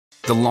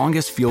The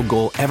longest field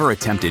goal ever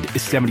attempted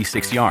is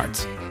 76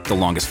 yards. The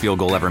longest field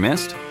goal ever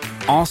missed?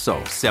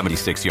 Also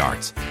 76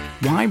 yards.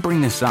 Why bring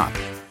this up?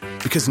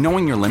 Because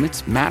knowing your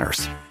limits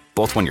matters,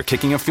 both when you're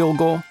kicking a field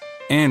goal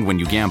and when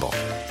you gamble.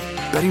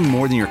 Betting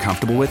more than you're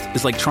comfortable with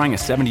is like trying a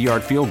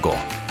 70-yard field goal.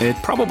 It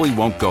probably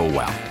won't go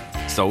well.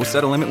 So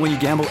set a limit when you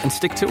gamble and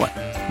stick to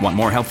it. Want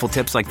more helpful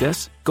tips like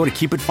this? Go to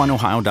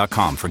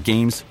keepitfunohio.com for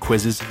games,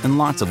 quizzes, and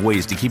lots of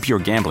ways to keep your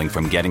gambling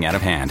from getting out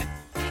of hand.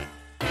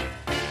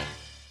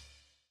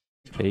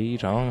 非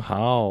常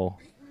好。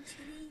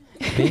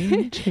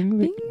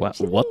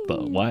What the?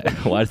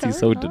 Why is he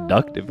so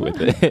deductive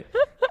with it?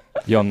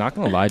 Yo, I'm not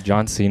gonna lie,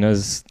 John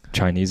Cena's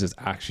Chinese is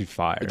actually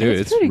fire. Dude,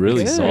 it's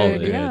really good,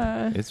 solid.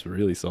 yeah. It's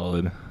really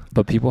solid.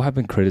 But people have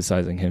been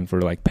criticizing him for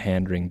like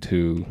pandering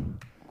to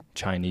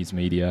Chinese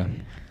media.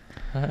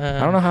 I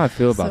don't know how I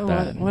feel about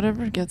that.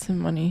 Whatever gets him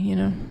money, you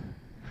know.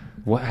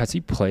 What has he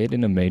played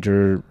in a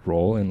major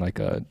role in like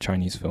a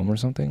Chinese film or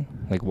something?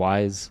 Like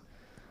why is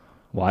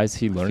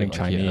he learning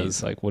like he Chinese?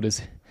 has. Like what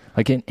is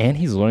like and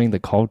he's learning the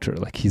culture.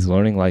 Like he's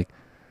learning like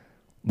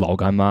Lao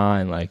Gan Ma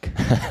and like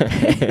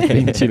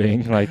Ling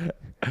Qiling. Like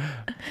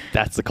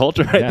That's the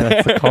culture right there.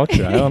 that's the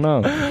culture. I don't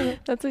know.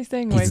 That's like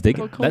saying He's white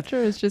digging- people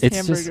culture is just it's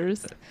just-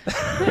 hamburgers.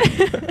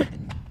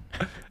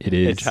 It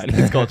is. And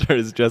Chinese culture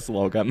is just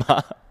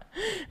Logama.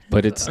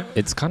 But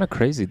it's kind of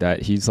crazy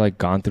that he's like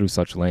gone through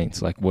such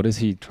lengths. Like what is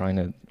he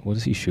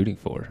shooting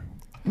for?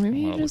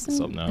 Maybe I'll he look just this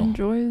up now.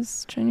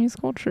 enjoys Chinese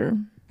culture.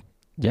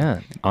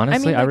 Yeah.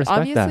 Honestly, I like, respect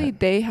obviously that.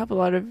 they have a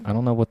lot of I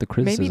don't know what the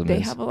criticism maybe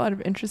they is. have a lot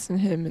of interest in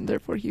him, and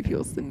therefore he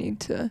feels the need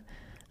to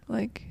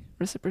like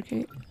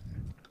reciprocate,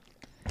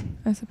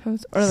 I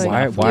suppose, or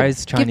like why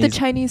is give the Chinese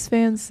Chinese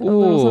fans a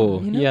little Oh,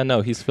 something, you know? yeah,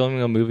 no, he's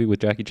filming a movie with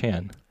Jackie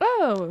Chan.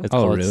 Oh, It's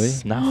Oh, called really?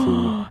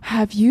 Snafu.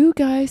 have you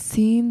guys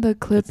seen the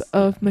clip It's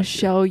of not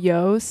Michelle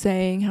Yeoh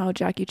saying how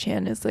Jackie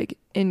Chan is like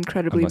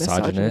incredibly A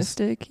misogynist?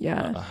 misogynistic?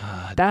 Yeah,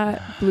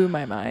 that blew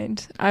my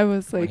mind. I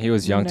was like, when he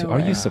was young no too? Are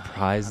way. you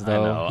surprised I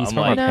though? know, He's I'm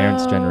from our like-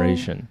 parents' No.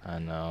 generation. I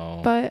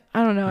know. But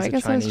I don't know. He's I a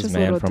guess I was Chinese just a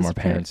man little from our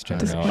parents' I know.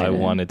 generation. I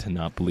wanted to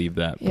not believe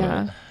that,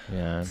 Yeah,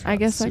 Yeah. but I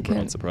guess I super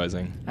can.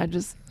 unsurprising.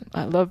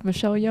 I love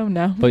Michelle Yeoh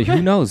now. But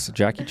who knows?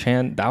 Jackie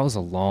Chan, that was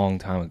a long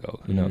time ago.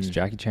 Who knows? Mm.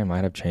 Jackie Chan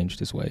might have changed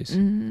his ways.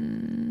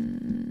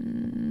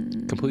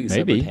 Completely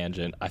Maybe. separate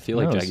tangent. I feel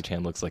Who like knows? Jackie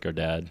Chan looks like our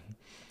dad.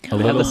 A They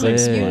have little the same bit.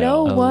 smile. You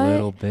know A what?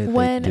 little bit they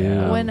when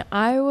do. when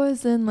I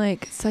was in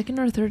like 2nd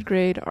or 3rd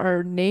grade,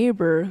 our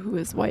neighbor, who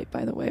is white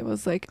by the way,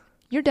 was like,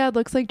 "Your dad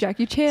looks like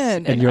Jackie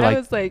Chan," And you're I like,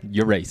 was like,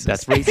 You're racist.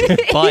 That's racist.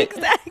 But,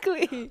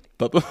 exactly.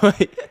 but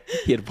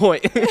he had a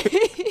point.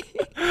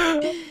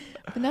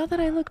 But now that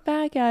I look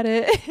back at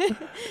it,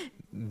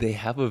 They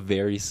have a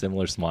very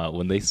similar smile.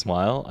 When they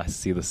smile, I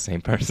see the same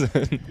person.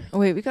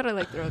 wait, we gotta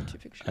like throw up 2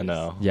 pictures. I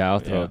know. Yeah, I'll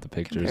throw Yeah. out the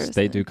pictures. Comparison.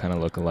 They do kind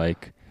of look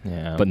alike.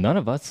 Yeah. But none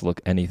of us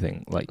look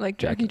anything like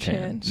Jackie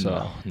Chan. Chan. So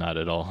No, not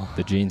at all.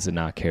 the genes did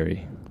not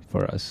carry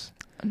for us.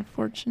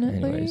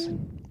 Unfortunately. Anyways.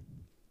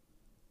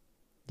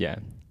 Yeah.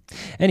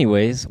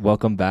 Anyways,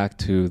 welcome back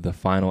to the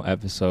final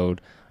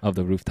episode of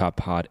the Rooftop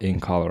Pod in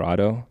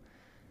Colorado.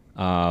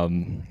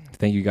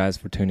 Thank you guys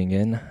for tuning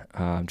in,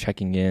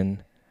 checking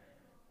in.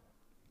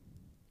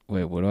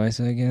 Wait, what do I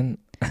say again?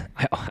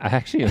 I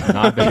actually am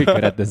not very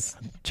good at this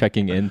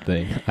checking in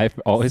thing. I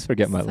always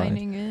forget my line.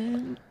 Signing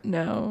in?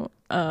 No.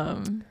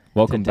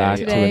 Welcome back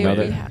to Today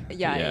another.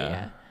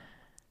 yeah.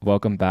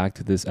 Welcome back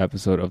to this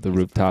episode of the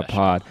Rooftop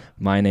Pod.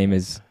 My name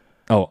is.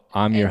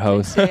 I'm your And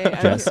host, today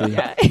I'm- Jesse,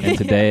 yeah. and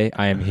today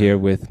I am here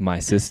with my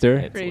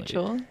sister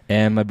Rachel.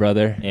 and my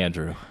brother.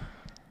 Andrew.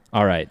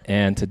 All right,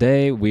 and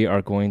today we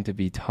are going to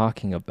be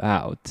talking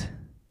about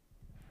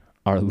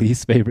our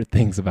least favorite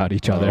things about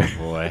each other. Oh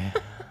boy.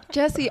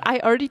 Jesse, I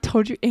already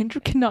told you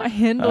Andrew cannot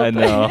handle I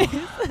know.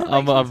 this.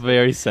 I'm a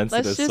very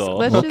sensitive Let's just- soul.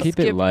 let's We'll just keep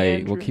it skip light.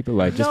 Andrew. We'll keep it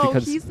light, just no,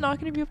 because. he's not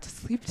going to be able to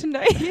sleep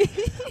tonight.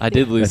 I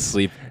did lose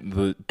sleep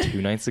the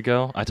 2 nights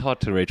ago. I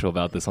talked to Rachel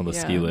about this on the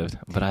ski Yeah. lift,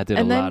 but I did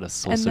a lot of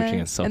soul searching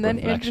and self And then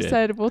Andrew reflection.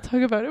 said, we'll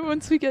talk about it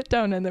once we get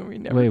down, and then we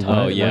never Wait, talked what?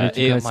 Oh about yeah, did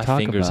you guys my talk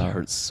fingers about?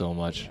 hurt so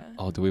much. Yeah.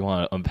 Oh, do we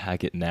want to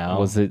unpack it now?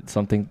 Was it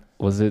something?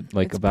 Was it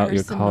like It's about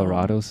your personal.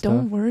 Colorado stuff?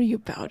 Don't worry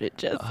about it,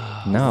 Jesse.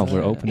 No, we're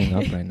Yeah. opening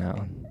up right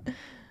now.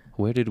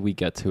 Where did we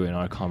get to in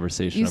our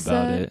conversation You about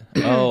said-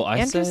 it? Oh, I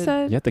Andrew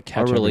said, You have to catch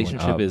Our everyone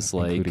relationship up, is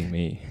like- including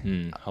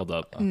me. Hold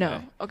up. Okay.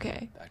 no.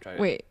 Okay. Backtrack.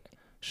 Wait.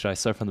 Should I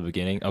start from the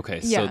beginning? Okay,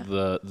 Yeah.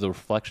 so the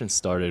reflection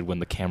started when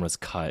the camera's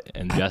cut,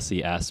 and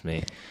Jesse asked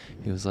me.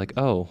 He was like,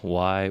 "Oh,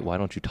 why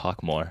don't you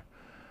talk more?"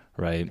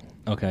 Right?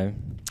 Okay.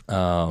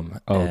 Oh,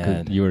 because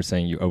and- you were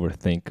saying you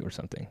overthink or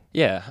something.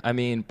 Yeah, I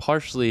mean,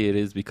 partially it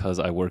is because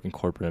I work in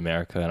corporate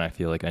America, and I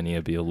feel like I need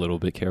to be a little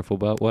bit careful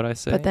about what I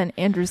say. But then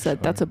Andrew said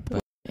Sure. that's a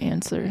bullshit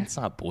answer. It's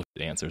not bullshit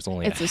answer. It's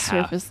only It's a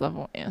half. surface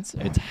level answer.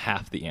 It's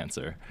half the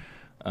answer,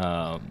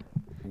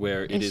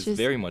 where it is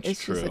very much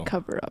it's true. It's just a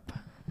cover up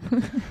for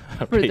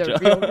Rachel.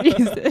 the real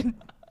reason.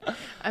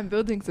 I'm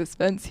building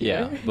suspense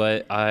here. Yeah,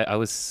 but I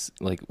was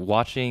like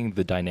watching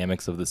the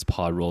dynamics of this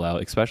pod roll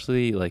out,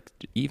 especially like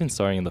even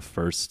starting in the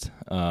first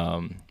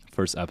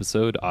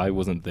episode. I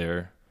wasn't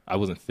there. I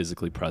wasn't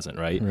physically present,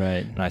 right?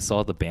 Right. And I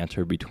saw the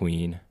banter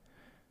between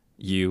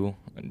you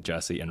and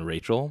Jesse and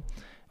Rachel.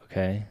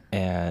 Okay.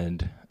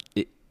 And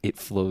it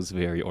flows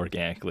very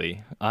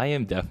organically. I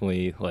am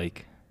definitely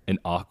like an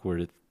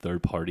awkward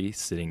third party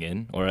sitting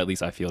in, or at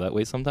least I feel that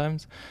way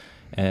sometimes.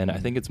 And I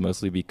think it's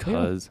mostly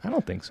because I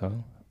don't think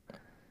so.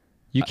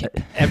 You can't.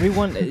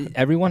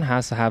 Everyone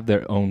has to have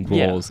their own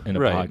roles in a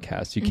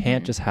podcast. You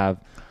can't just have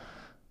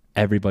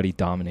everybody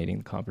dominating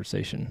the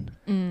conversation.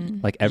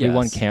 Like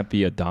everyone can't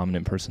be a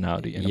dominant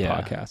personality in a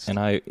podcast. And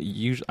I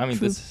mean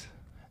this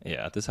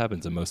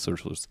happens in most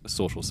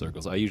social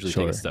circles. I usually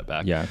take a step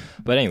back. Yeah.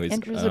 But anyways,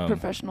 Andrew's a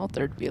professional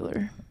third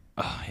wheeler.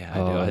 Oh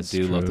yeah, I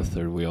do love the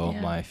third wheel.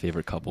 Yeah. My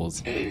favorite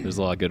couples. There's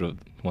a lot of good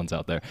ones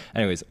out there.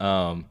 Anyways,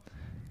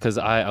 because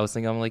I was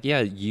thinking, I'm like,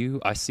 yeah,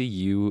 I see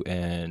you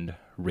and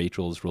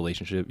Rachel's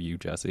relationship, you,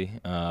 Jesse,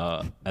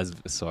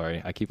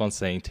 sorry, I keep on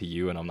saying to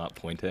you and I'm not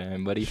pointing at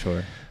anybody.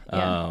 Sure.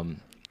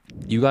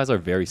 You guys are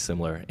very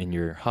similar in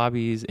your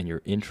hobbies, in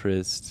your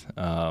interests,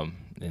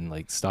 in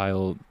like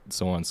style,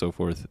 so on and so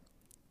forth.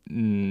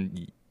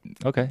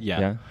 Okay.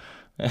 Yeah.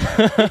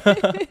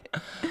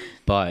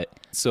 But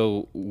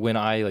so when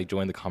I like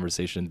joined the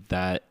conversation,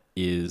 that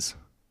is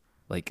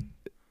like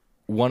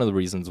one of the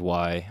reasons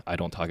why I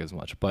don't talk as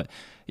much. But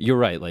you're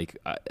right. Like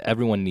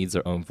everyone needs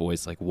their own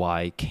voice. Like,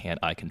 why can't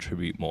I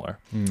contribute more?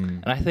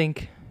 And I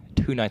think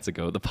 2 nights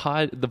ago, the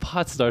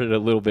pod started a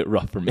little bit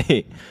rough for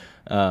me,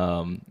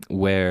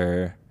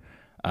 where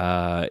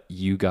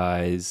you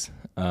guys,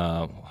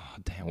 damn,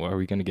 are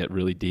we gonna get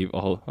really deep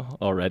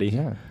already?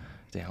 Yeah.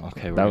 Damn,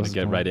 okay, we're going to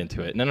get right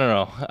into it.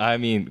 No. I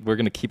mean, we're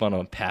going to keep on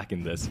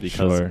unpacking this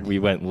because we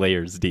went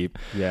layers deep.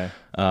 Yeah.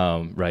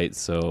 Right,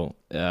 so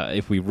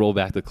if we roll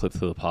back the clip to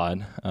the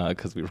pod,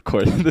 because we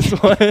recorded this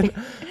one,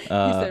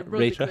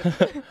 Rachel,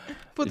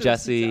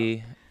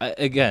 Jesse,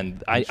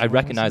 I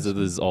recognize that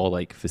this is all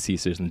like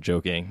facetious and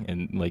joking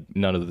and like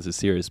none of this is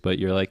serious, but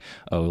you're like,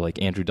 oh, like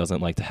Andrew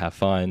doesn't like to have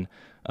fun.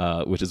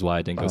 Which is why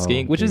I didn't go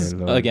skiing, which is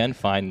Lord. Again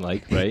fine,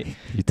 like, right?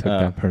 You took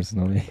that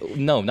personally.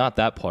 No, not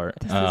that part.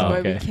 This is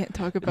why we can't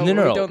talk about what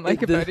we don't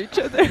like about each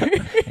other.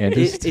 And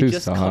it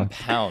just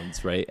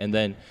compounds, right? And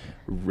then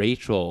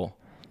Rachel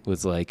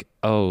was like,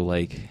 oh,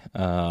 like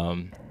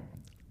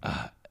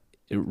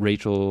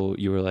Rachel,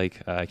 you were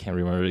like, I can't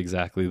remember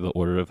exactly the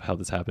order of how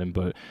this happened,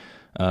 but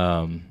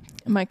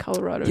my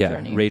Colorado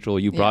journey. Rachel,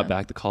 you brought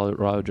back the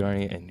Colorado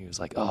journey, and he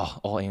was like, oh,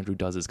 all Andrew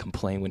does is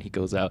complain when he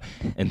goes out.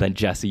 And then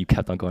Jesse, you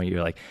kept on going.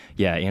 You're like,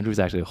 yeah, Andrew's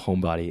actually a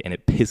homebody, and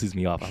it pisses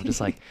me off. I'm just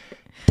like,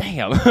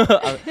 damn.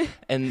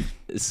 And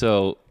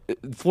so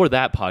for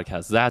that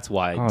podcast, that's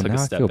why I took a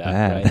step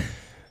back, right?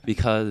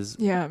 Because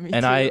me and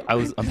too. I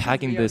was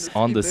unpacking this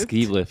on the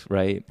ski lift,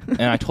 right?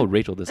 And I told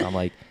Rachel this. I'm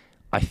like,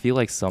 I feel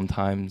like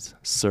sometimes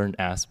certain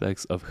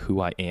aspects of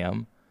who I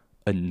am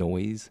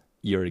annoys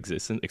your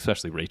existence,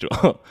 especially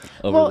Rachel.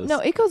 Well, no,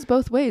 it goes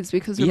both ways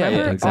because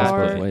remember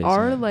exactly.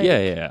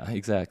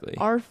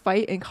 Our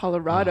fight in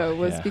Colorado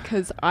was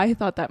because I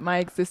thought that my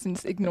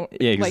existence annoyed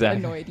you.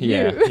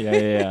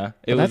 Yeah.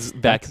 It was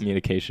bad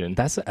communication.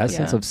 That's the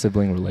essence of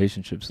sibling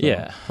relationships, though.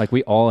 Yeah. Like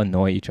we all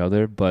annoy each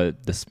other,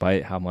 but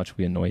despite how much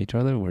we annoy each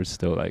other, we're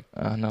still like,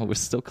 no, we're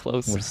still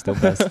close. We're still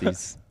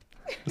besties.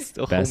 We're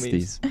still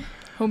besties.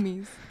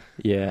 Homies.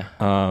 Yeah.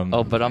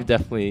 But I'm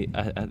definitely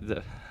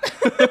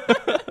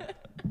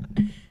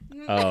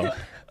Oh,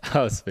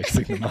 I was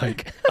fixing the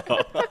mic.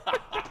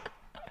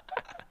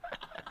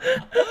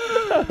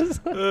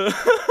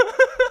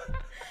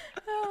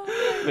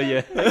 But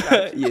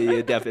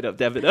yeah, dap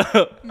it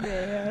up.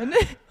 Man.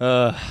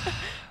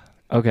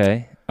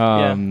 Okay.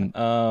 I mean,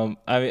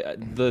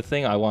 the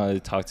thing I wanted to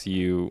talk to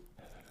you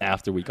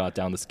after we got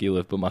down the ski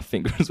lift, but my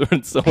fingers were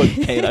in so much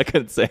pain I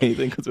couldn't say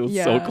anything because it was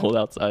so cold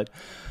outside.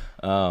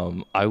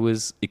 I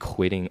was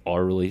equating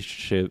our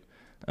relationship,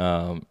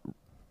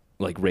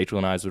 like Rachel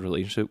and I's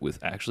relationship,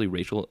 with actually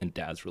Rachel and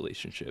Dad's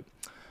relationship,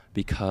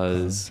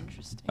 because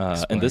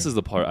and this is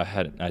the part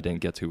I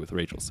didn't get to with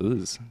Rachel, so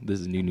this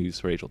is new news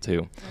for Rachel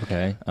too.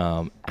 Okay.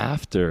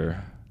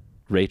 After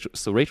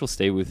Rachel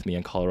stayed with me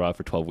in Colorado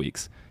for 12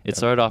 weeks. It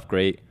started off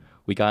great.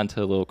 We got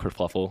into a little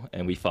kerfluffle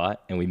and we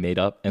fought and we made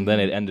up, and then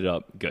it ended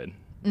up good.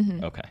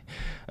 Okay.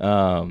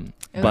 But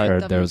I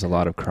heard there was a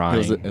lot of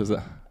crying. It was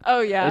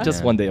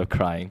just one day of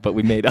crying, but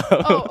we made up.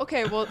 Oh,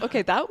 okay. Well,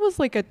 okay, that was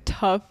like a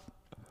tough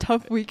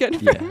weekend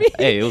for me.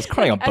 Hey, it was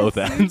crying on both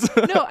ends.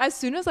 No, as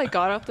soon as I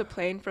got off the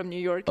plane from New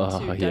York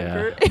to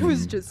Denver, it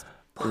was just...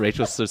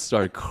 Rachel just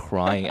started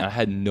crying. I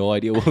had no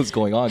idea what was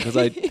going on because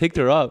I picked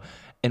her up,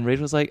 and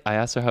Rachel was like, I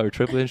asked her how her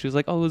trip went, and she was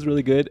like, oh, it was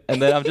really good. And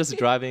then I'm just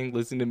driving,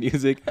 listening to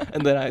music,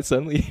 and then I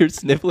suddenly hear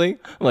sniffling.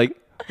 I'm like,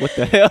 what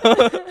the hell?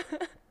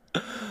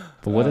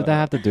 But what did that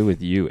have to do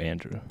with you,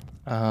 Andrew?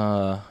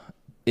 Are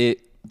we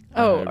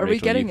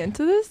getting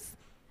into this?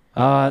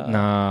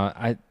 Nah,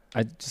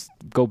 I just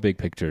go big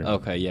picture.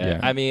 Okay, yeah.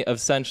 I mean,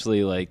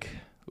 essentially, like,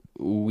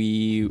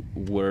 we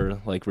were,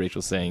 like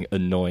Rachel saying,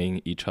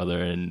 annoying each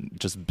other and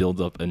just build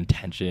up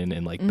intention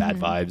and like bad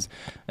vibes,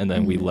 and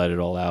then we let it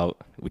all out.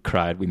 We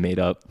cried, we made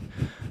up,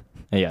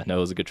 And yeah, no, it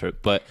was a good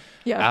trip. But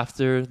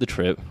after the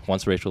trip,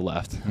 once Rachel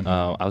left,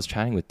 I was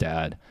chatting with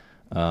Dad,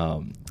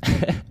 and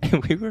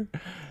we were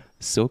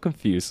so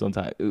confused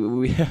sometimes.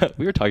 We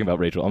were talking about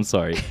Rachel. I'm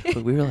sorry,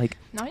 but we were like,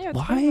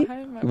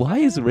 why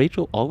is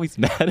Rachel always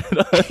mad at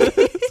us?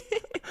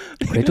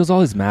 Rachel's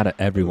always mad at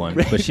everyone,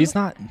 but she's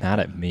not mad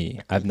at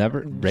me.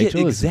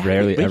 Rachel is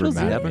rarely ever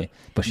mad at me,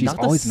 but she's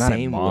always mad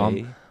at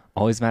Mom,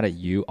 always mad at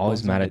you,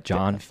 always mad at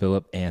John,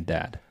 Philip, and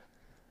Dad.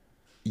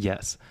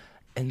 Yes.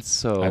 And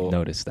so I've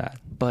noticed that.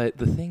 But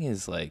the thing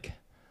is, like,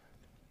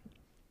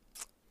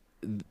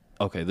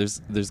 okay,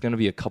 there's going to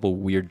be a couple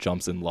weird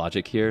jumps in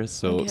logic here,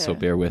 so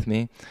bear with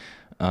me.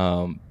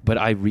 But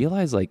I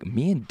realize, like,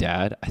 me and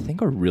Dad, I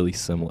think, are really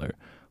similar,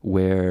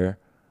 where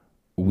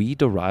we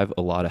derive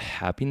a lot of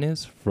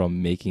happiness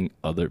from making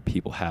other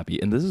people happy.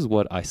 And this is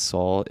what I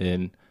saw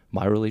in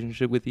my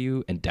relationship with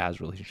you and Dad's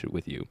relationship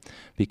with you.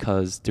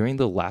 Because during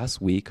the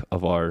last week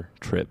of our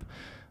trip,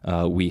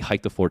 we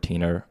hiked the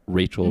 14er.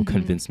 Rachel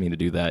convinced me to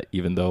do that,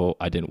 even though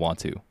I didn't want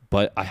to.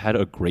 But I had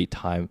a great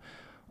time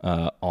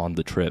on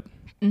the trip.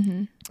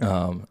 And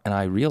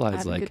I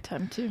realized, I had a good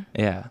time too.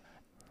 Yeah.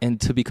 And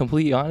to be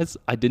completely honest,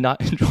 I did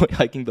not enjoy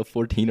hiking the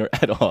 14er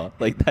at all.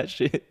 Like, that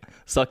shit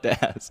sucked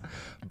ass.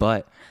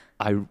 But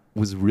I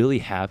was really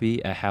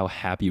happy at how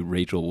happy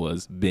Rachel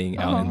was being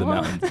out in the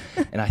mountains.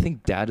 And I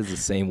think Dad is the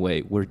same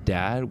way, where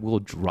Dad will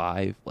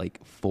drive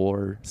like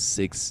 4,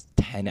 6,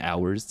 10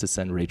 hours to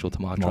send Rachel to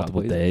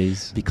multiple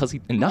days. Because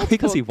not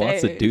because he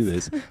wants to do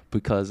this,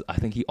 because I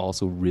think he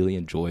also really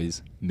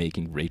enjoys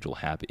making Rachel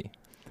happy.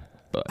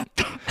 But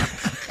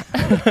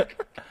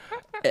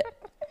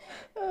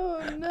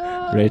oh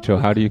no, Rachel,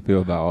 how do you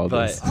feel about all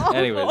this?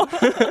 Anyway.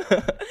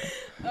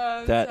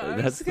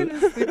 I'm just gonna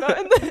sleep out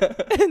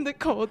in the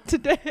cold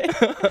today.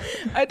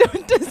 I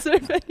don't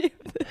deserve any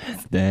of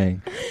this.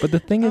 Dang. But the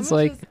thing is,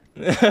 like,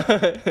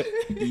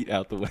 eat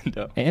out the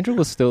window. Andrew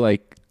was still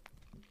like,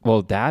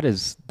 well, Dad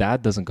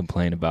doesn't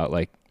complain about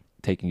like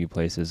taking you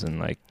places and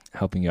like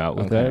helping you out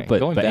with that.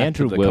 But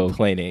Andrew will.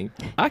 Complaining.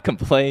 I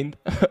complained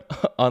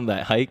on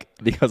that hike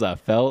because I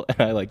fell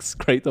and I like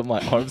scraped up my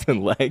arms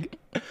and leg,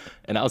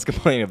 and I was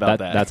complaining about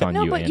that. That's on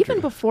you, No, but Andrew.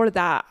 even before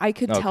that, I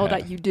could tell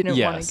that you didn't want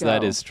to go. Yes,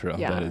 that is true.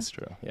 Yeah. That is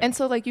true. Yeah. And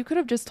so, like, you could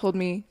have just told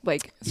me,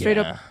 like, straight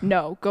up,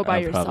 no, go by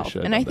yourself.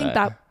 And I think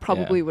that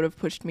probably would have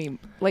pushed me,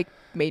 like,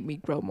 made me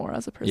grow more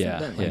as a person.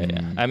 Yeah.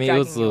 I mean, it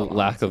was the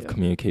lack of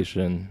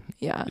communication.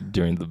 Yeah.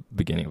 During the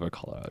beginning of our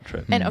Colorado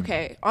trip. And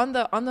okay, on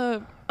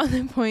the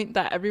point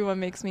that everyone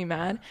makes me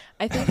mad,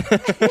 I think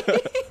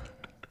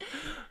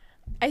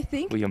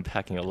we're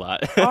unpacking a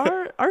lot.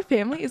 our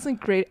family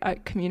isn't great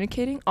at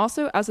communicating.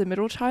 Also, as a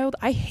middle child,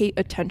 I hate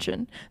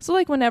attention. So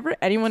like whenever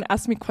anyone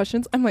asks me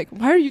questions, I'm like,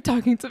 why are you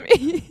talking to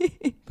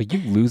me? But you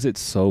lose it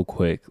so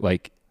quick.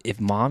 Like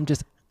if Mom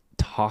just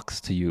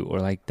talks to you, or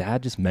like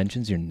Dad just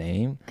mentions your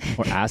name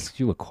or asks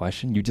you a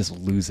question, you just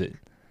lose it.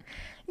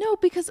 No,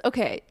 because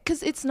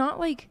it's not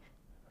like,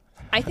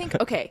 I think,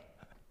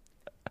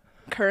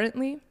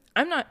 currently,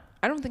 I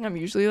don't think I'm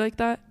usually like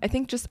that. I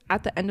think just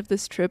at the end of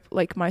this trip,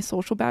 like my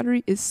social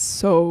battery is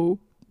so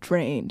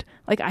drained.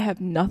 Like I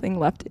have nothing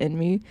left in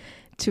me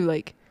to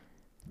like,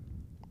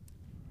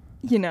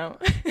 you know,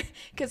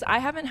 because I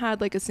haven't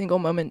had like a single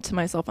moment to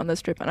myself on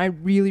this trip, and I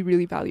really,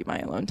 really value my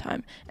alone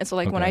time. And so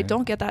like when I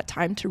don't get that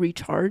time to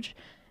recharge,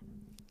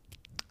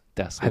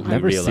 that's I've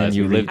never seen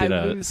you lived in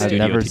a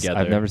studio together.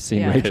 I've never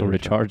seen Rachel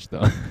recharge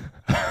though.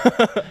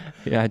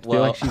 Yeah, I feel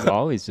like she's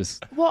always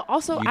just. Well,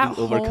 also you at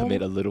do home,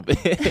 overcommit a little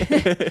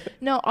bit.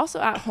 No, also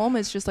at home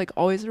it's just like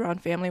always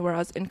around family.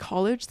 Whereas in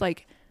college,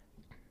 like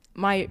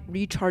my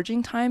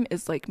recharging time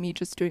is like me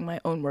just doing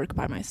my own work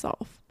by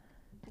myself.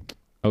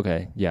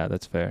 Okay, yeah,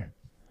 that's fair.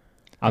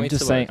 I'm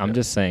just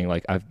saying,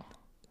 like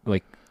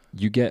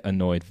you get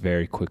annoyed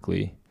very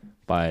quickly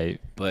by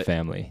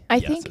family. I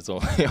think it's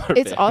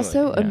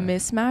also a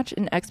mismatch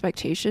in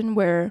expectation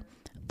where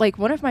like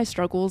one of my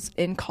struggles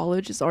in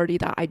college is already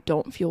that I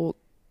don't feel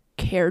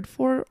cared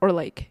for, or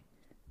like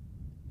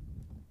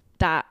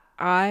that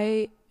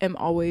I am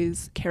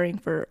always caring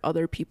for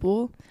other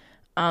people.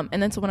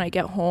 And then so when I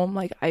get home,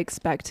 like I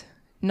expect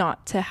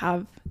not to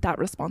have that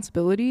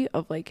responsibility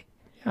of like.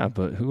 Yeah,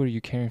 but who are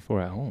you caring for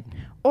at home?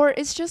 Or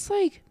it's just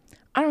like,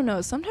 I don't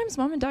know. Sometimes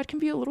Mom and Dad can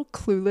be a little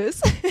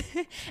clueless,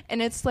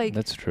 and it's like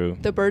that's true.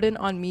 The burden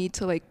on me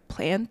to like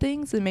plan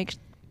things and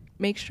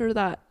make sure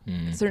that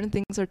certain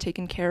things are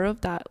taken care of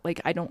that like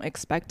I don't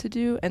expect to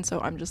do, and so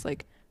I'm just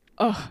like,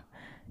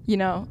 you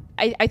know.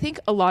 I think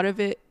a lot of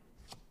it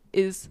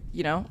is,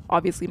 you know,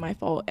 obviously my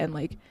fault, and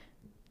like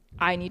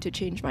I need to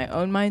change my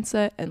own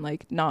mindset and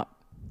like not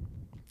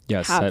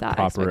have set that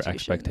proper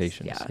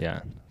expectations.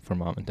 Yeah, for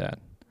Mom and Dad.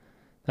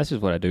 That's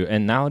just what I do.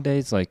 And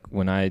nowadays, like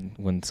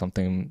when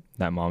something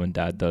that Mom and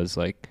Dad does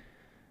like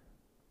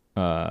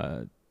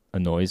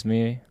annoys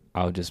me,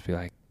 I'll just be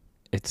like,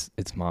 it's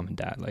Mom and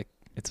Dad. Like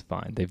it's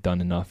fine. They've done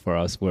enough for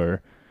us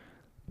where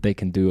they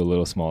can do a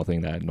little small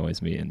thing that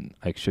annoys me, and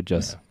I should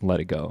just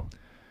let it go.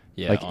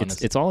 Yeah, like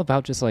it's all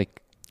about just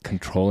like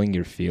controlling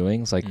your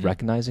feelings, like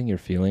recognizing your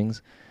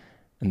feelings,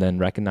 and then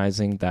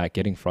recognizing that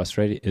getting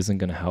frustrated isn't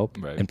going to help,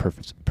 and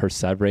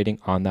perseverating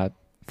on that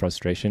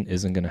frustration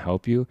isn't going to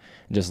help you,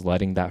 and just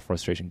letting that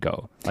frustration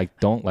go. Like,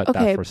 don't let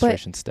that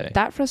frustration stay.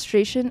 That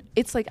frustration,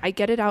 it's like I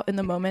get it out in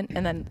the moment,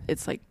 and then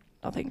it's like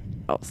nothing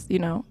else, you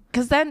know?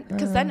 Because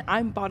then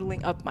I'm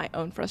bottling up my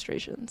own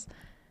frustrations,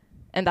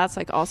 and that's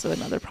like also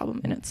another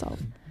problem in itself.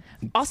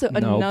 Also,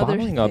 another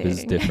bottling up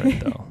is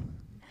different though.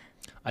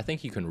 I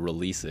think you can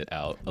release it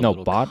out a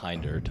little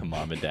kinder to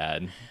mom and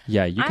dad.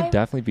 Yeah, you can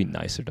definitely be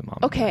nicer to mom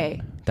and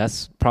dad.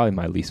 That's probably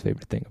my least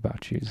favorite thing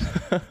about you.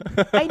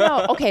 I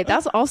know. Okay,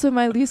 that's also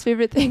my least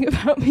favorite thing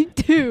about me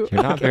too.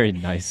 You're not very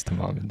nice to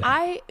mom and dad.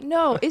 I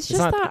know. It's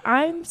just that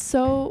I'm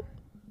so...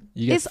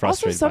 You get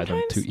frustrated by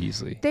them too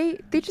easily.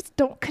 They just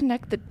don't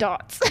connect the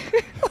dots.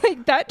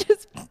 Like, that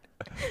just...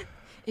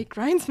 It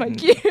grinds my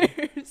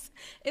gears.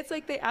 It's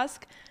like they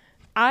ask...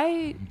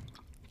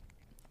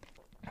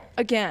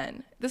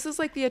 Again, this is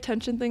like the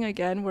attention thing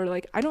again, where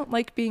like I don't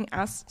like being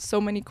asked so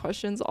many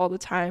questions all the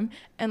time,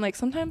 and like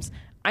sometimes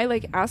I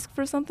like ask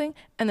for something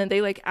and then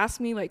they like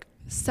ask me like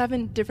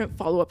 7 different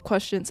follow-up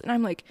questions, and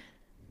I'm like,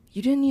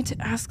 you didn't need to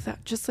ask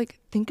that, just like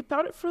think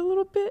about it for a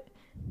little bit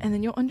and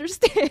then you'll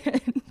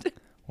understand.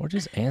 Or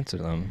just answer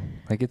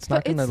them. Like, it's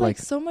not gonna like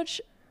so much.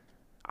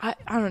 I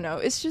don't know,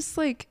 it's just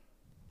like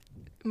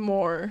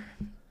more,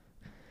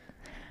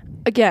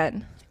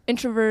 again,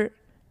 introvert,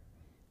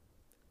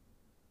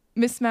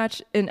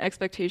 mismatch in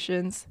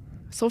expectations,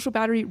 social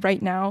battery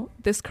right now,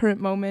 this current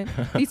moment,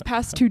 these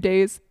past 2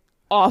 days,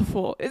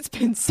 awful. It's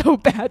been so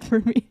bad for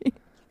me.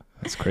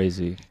 It's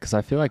crazy because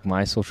I feel like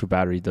my social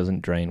battery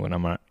doesn't drain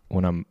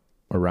when I'm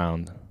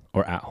around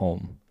or at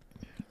home.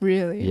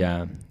 Really?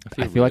 Yeah.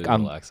 I feel like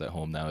I'm relaxed at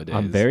home nowadays.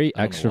 I'm very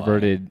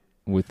extroverted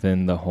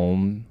within the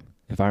home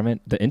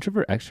environment. The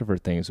introvert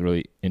extrovert thing is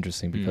really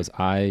interesting because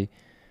I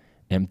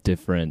am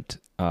different.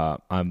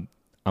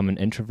 I'm an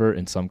introvert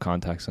in some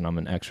contexts and I'm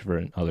an extrovert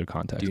in other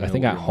contexts. I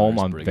think at home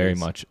I'm very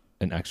much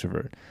an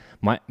extrovert.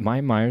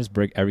 My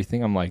Myers-Briggs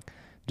everything, I'm like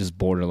just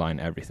borderline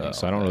everything.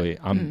 So I don't really,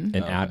 I'm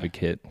an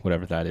advocate,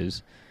 whatever that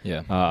is.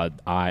 Yeah.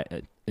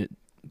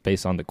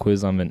 Based on the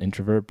quiz, I'm an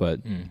introvert,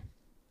 but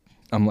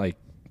I'm like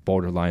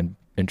borderline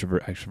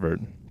introvert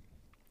extrovert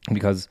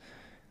because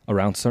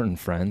around certain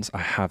friends, I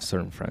have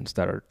certain friends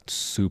that are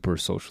super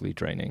socially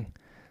draining.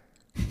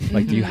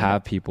 Like, do you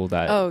have people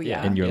that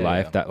in your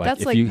life that like that's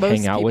if like you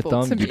hang out with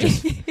them,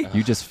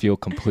 you just feel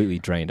completely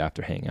drained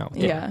after hanging out with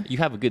them? Yeah, you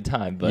have a good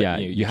time,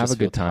 but you have a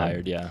good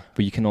time. Tired,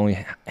 but you can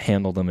only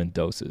handle them in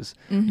doses.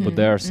 But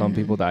there are some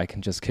people that I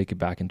can just kick it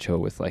back and chill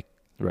with, like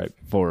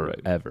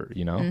forever,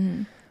 you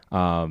know.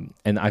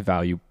 And I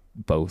value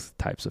both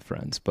types of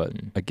friends, but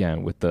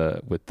again, with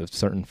the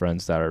certain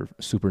friends that are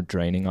super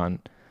draining on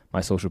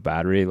my social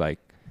battery, like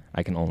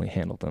I can only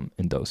handle them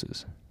in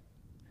doses.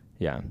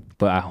 Yeah.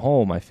 But at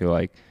home, I feel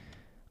like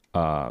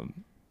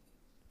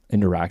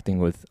interacting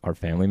with our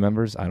family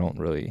members, I don't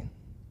really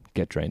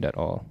get drained at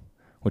all,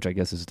 which I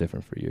guess is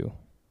different for you.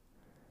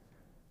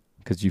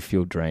 Because you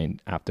feel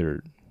drained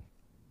after.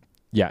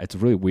 Yeah, it's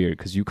really weird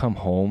because you come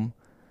home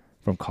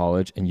from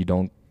college and you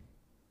don't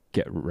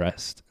get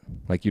rest.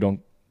 Like, you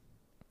don't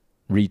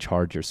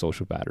recharge your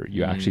social battery.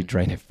 You actually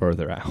drain it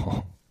further at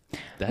home.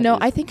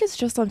 I think it's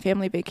just on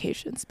family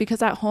vacations,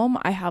 because at home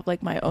I have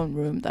like my own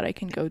room that I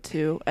can go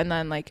to, and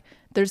then like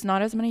there's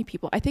not as many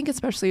people. I think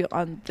especially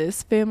on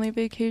this family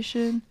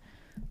vacation,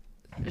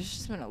 there's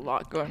just been a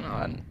lot going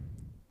on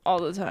all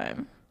the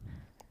time.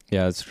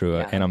 Yeah, that's true.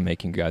 Yeah. And I'm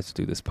making you guys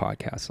do this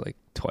podcast like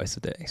twice a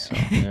day. So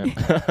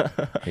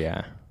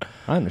yeah,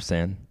 I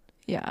understand.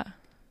 Yeah.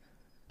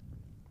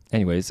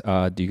 Anyways,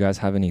 do you guys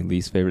have any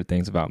least favorite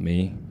things about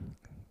me?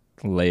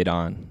 Lay it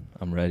on.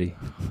 I'm ready.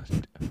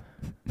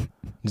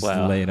 Just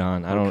lay it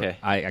on.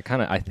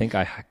 I think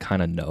I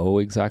kind of know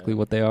exactly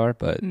what they are,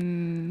 but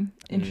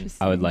interesting.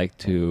 I would like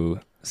to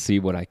see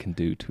what I can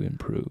do to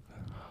improve.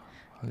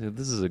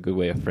 This is a good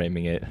way of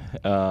framing it.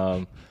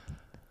 Well,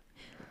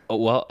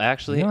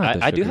 actually,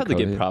 I do have to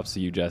give props to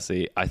you,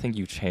 Jesse. I think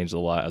you've changed a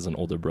lot as an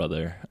older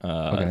brother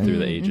through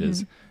the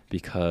ages,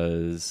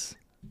 because,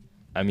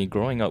 I mean,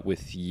 growing up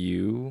with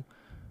you,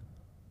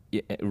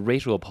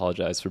 Rachel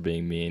apologized for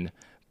being mean,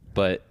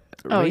 but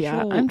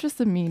Rachel, I'm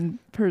just a mean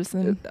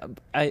person.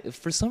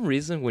 For some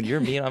reason, when you're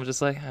mean, I'm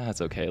just like,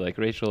 it's okay. Like,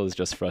 Rachel is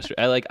just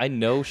frustrated. I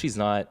know she's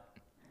not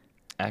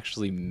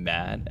actually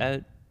mad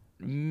at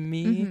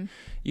me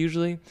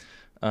usually.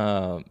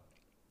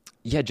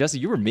 Jesse,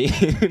 you were mean.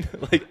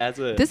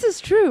 This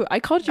is true. I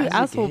called you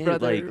asshole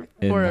brother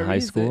for in high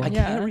school. I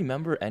can't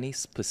remember any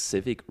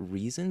specific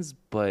reasons,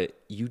 but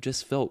you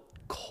just felt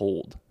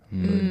cold.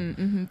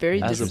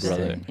 Very as distant. A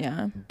brother.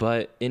 Yeah.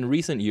 But in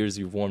recent years,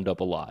 you've warmed up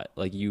a lot.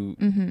 Like you,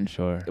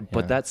 sure.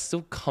 But that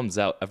still comes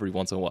out every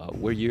once in a while,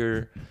 where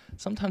you're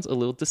sometimes a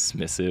little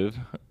dismissive.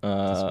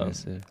 I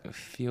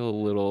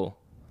feel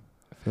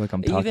like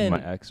I'm talking to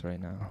my ex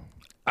right now.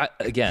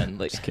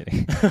 Just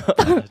kidding.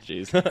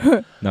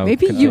 Jeez. No,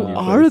 maybe you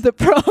are the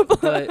problem.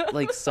 But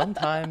like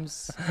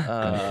sometimes,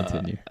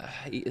 continue.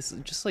 It's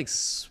just like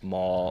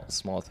small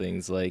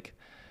things. Like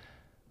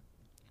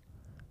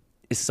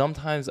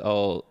sometimes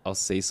I'll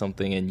say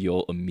something and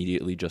you'll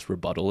immediately just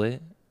rebuttal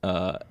it,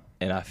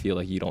 and I feel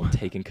like you don't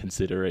take in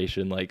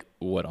consideration like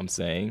what I'm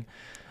saying.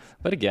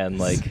 But again,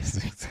 like this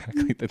is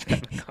exactly the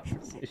type of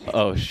conversation.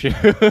 Oh shoot!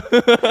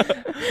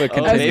 But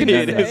maybe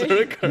it is a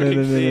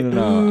recurring theme.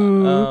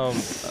 No.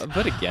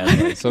 But again,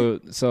 like,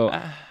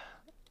 so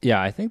yeah,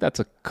 I think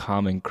that's a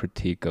common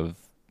critique of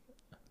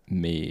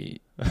me.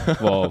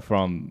 Well,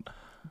 from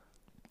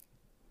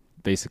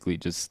basically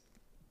just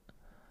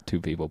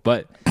two people,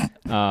 but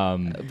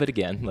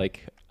again,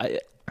 like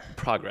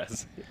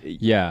progress.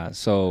 Yeah,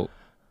 so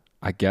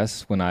I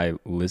guess when I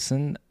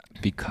listen,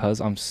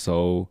 because I'm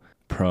so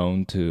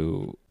prone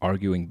to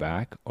arguing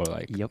back or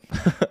like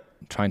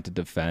trying to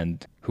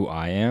defend who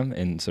I am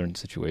in certain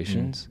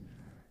situations,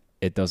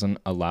 it doesn't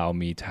allow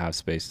me to have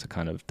space to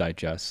kind of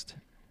digest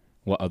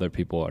what other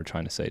people are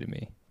trying to say to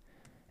me.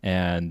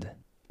 And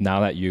now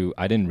that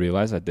I didn't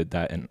realize I did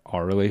that in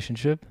our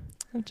relationship.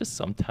 Just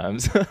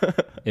sometimes.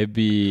 It'd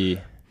be,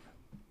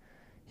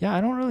 yeah,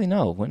 I don't really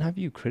know. When have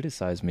you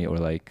criticized me or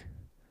like?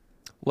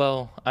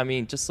 Well, I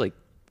mean, just like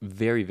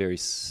very, very,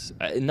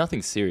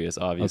 nothing serious,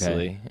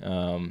 obviously.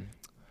 Okay.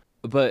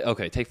 But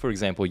okay, take for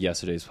example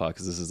yesterday's pod,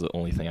 because this is the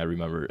only thing I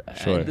remember.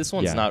 Sure. And this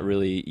one's not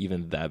really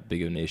even that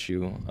big of an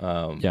issue.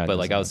 But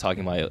like I was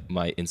talking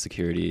my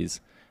insecurities,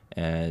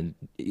 and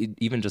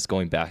even just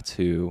going back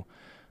to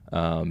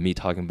me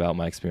talking about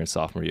my experience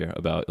sophomore year,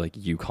 about like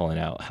you calling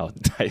out how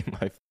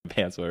tight my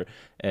pants were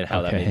and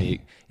how that made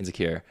me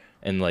insecure.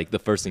 And like the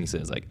first thing you said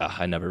is like,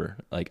 I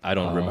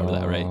don't remember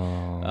that,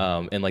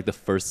 right? And like the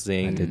first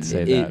thing I did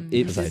say that.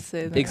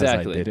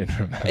 Exactly. I didn't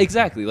remember.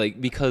 Exactly.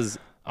 Like, because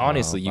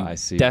honestly, you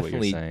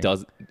definitely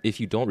does.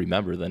 If you don't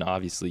remember, then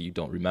obviously you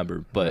don't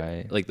remember.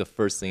 But like the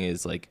first thing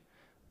is like,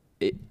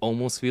 it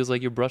almost feels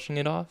like you're brushing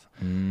it off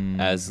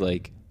as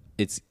like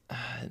it's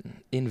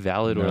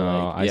invalid or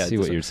like. I see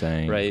what you're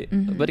saying, right?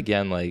 Mm-hmm. But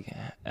again, like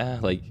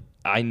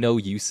I know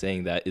you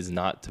saying that is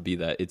not to be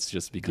that. It's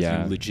just because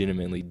you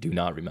legitimately do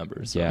not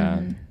remember. So,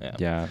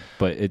 yeah.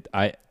 But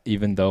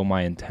even though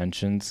my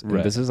intentions,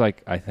 and this is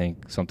like I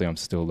think something I'm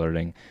still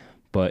learning.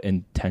 But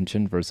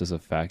intention versus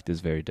effect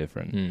is very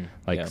different.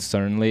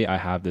 Certainly I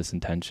have this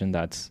intention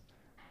that's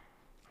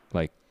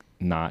like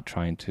not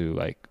trying to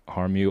like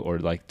harm you or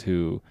like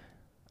to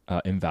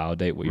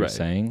invalidate what you're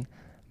saying,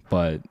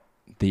 but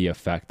the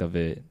effect of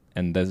it,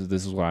 and this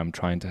is what I'm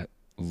trying to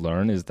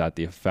learn, is that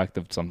the effect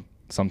of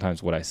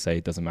sometimes what I say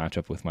doesn't match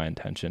up with my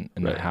intention,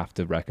 and I have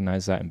to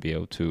recognize that and be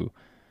able to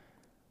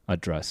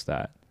address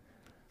that.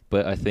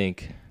 But I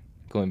think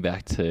going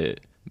back to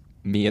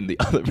me and the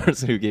other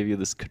person who gave you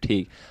this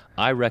critique,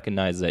 I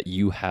recognize that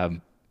you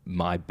have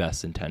my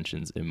best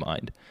intentions in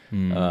mind,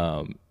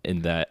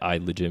 and that I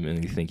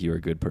legitimately think you're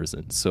a good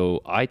person.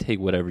 So I take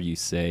whatever you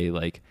say,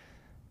 like,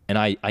 and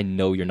I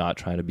know you're not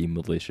trying to be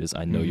malicious.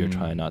 I know you're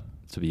trying not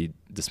to be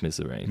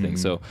dismissive or anything.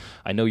 So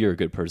I know you're a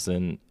good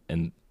person,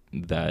 and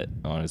that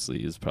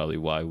honestly is probably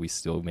why we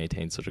still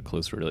maintain such a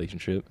close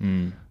relationship.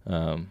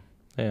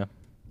 Yeah.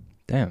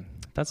 Damn.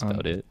 That's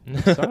about it.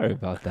 Sorry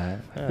about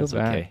that. I feel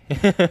bad.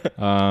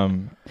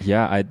 Okay.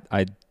 Yeah,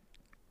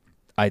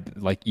 I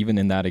like, even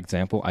in that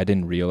example, I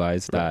didn't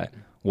realize that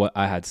what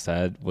I had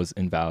said was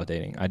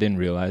invalidating. I didn't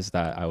realize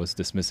that I was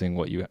dismissing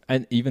what you,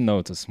 and even though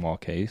it's a small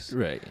case,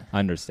 I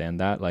understand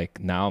that. Like,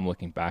 now I'm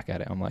looking back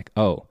at it, I'm like,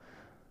 oh,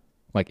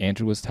 like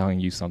Andrew was telling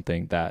you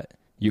something that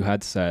you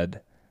had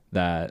said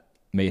that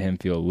made him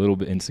feel a little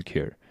bit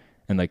insecure.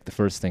 And like the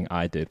first thing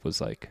I did was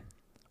like,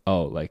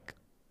 oh, like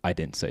I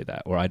didn't say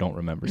that, or I don't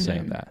remember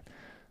saying that.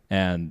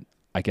 And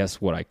I guess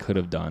what I could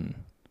have done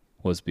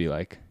was be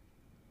like,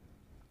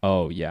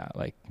 oh yeah,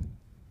 like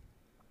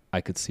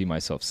I could see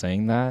myself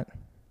saying that.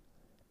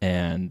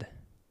 And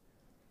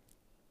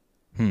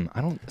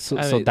I don't, so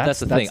that's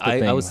the thing.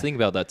 I was thinking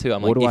about that too.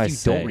 I'm like,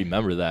 if you don't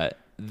remember that,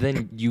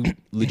 then you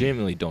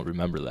legitimately don't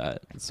remember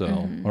that.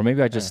 So, or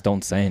maybe I just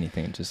don't say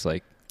anything, just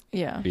like,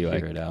 be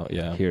like,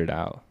 hear it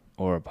out,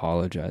 or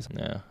apologize.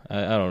 Yeah,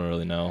 I don't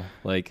really know.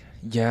 Like,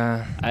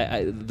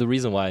 I the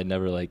reason why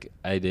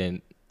I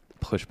didn't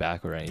push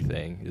back or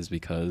anything is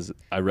because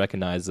I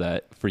recognize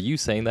that for you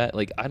saying that,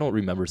 like, I don't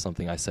remember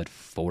something I said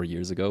 4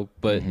 years ago,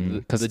 but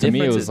because to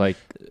me it was like,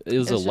 it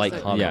was a light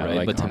like, comment, right?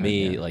 Light but comment, to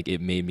me, like, it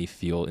made me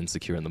feel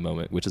insecure in the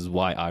moment, which is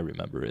why I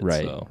remember it.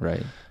 So,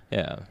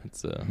 yeah,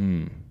 it's a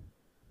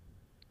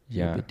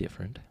bit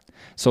different.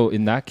 So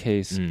in that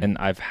case, and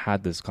I've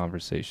had this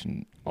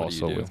conversation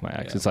also with my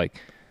ex, it's like,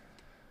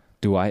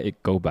 do I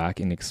go back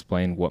and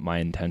explain what my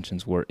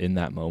intentions were in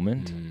that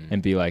moment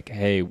and be like,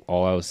 hey,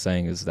 all I was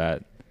saying is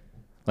that,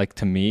 like,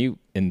 to me,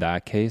 in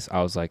that case,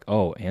 I was like,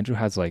 oh, Andrew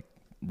has like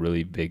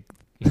really big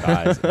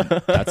thighs.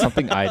 That's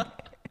something I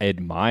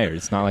admire.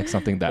 It's not like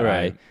something that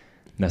I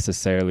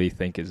necessarily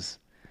think is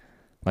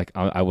like,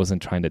 I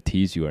wasn't trying to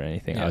tease you or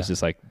anything. I was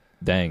just like,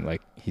 dang,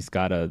 like he's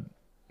got a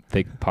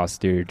thick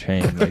posterior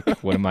chain. Like,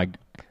 what am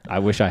I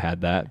wish I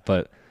had that.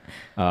 But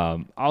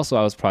also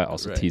I was probably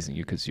also teasing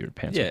you because your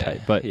pants were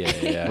tight. But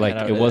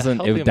like, it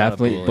wasn't, it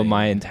definitely, but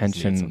my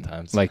intention,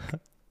 like,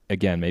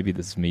 again, maybe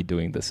this is me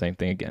doing the same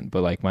thing again,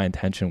 but like my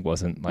intention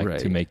wasn't like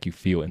to make you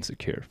feel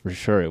insecure. For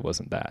sure it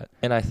wasn't that.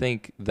 And I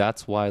think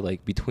that's why,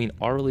 like, between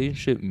our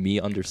relationship, me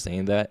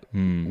understanding that,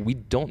 we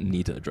don't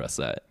need to address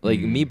that. Like,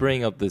 me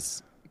bringing up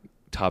this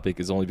topic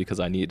is only because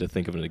I needed to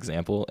think of an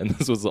example, and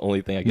this was the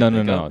only thing I could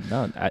think of.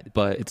 No.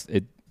 But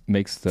it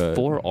makes the...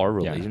 For our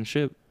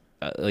relationship,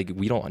 like,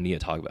 we don't need to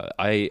talk about it.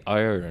 I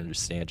already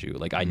understand you.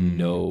 Like, I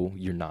know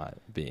you're not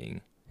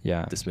being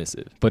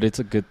dismissive. But it's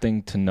a good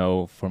thing to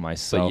know for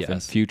myself in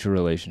future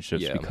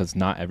relationships because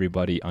not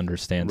everybody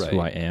understands who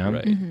I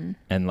am.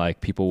 And,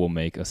 like, people will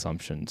make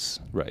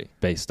assumptions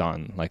based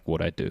on, like,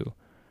 what I do.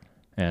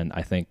 And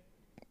I think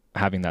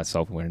having that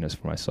self-awareness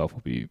for myself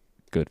will be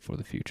good for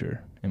the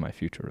future in my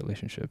future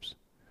relationships.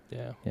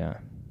 Yeah,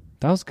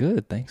 that was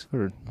good. Thanks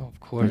for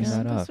bringing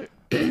that up.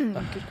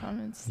 Good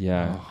comments.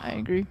 I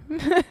agree.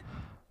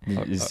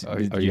 Are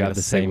you gonna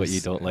say what you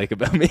don't like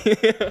about me?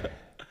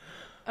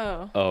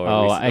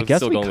 I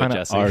guess we kind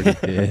of already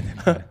did.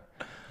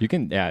 You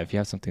can if you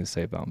have something to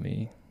say about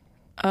me.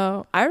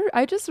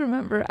 I just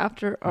remember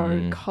after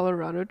our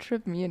Colorado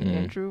trip, me and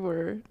Andrew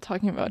were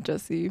talking about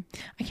Jesse.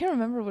 I can't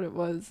remember what it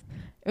was.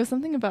 It was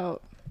something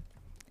about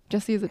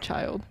Jesse as a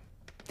child.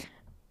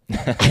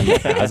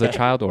 As a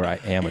child, or I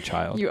am a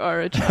child? You are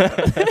a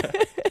child.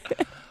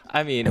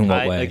 I mean,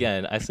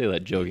 I say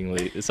that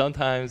jokingly.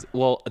 Sometimes,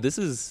 this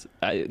is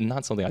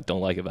not something I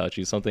don't like about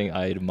you, something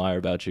I admire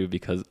about you,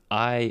 because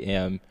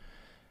I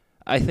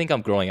think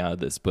I'm growing out of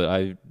this, but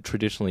I've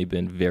traditionally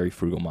been very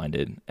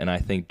frugal-minded, and I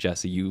think,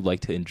 Jesse, you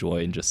like to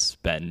enjoy and just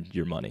spend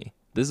your money.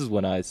 This is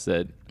when I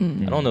said, I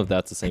don't know if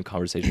that's the same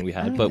conversation we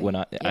had, but when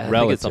I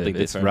think it's something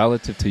different. It's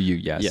relative to you,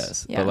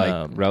 yes. Yeah. But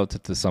like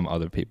relative to some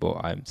other people,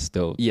 I'm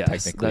still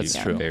technically that's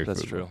true. very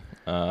that's frugal.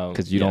 True.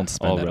 Because you don't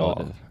spend at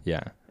relative. all.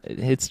 Yeah.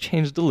 It's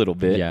changed a little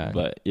bit,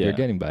 but you're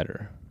getting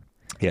better.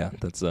 Yeah,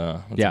 that's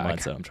a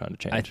mindset I'm trying to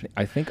change.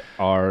 I think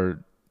our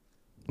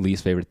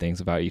least favorite things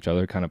about each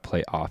other kind of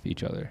play off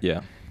each other. Yeah.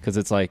 Because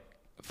it's like,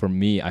 for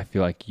me, I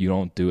feel like you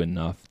don't do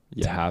enough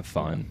to have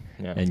fun.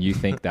 Yeah. And you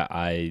think that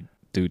I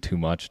do too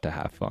much to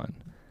have fun.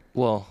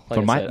 Well,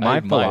 like my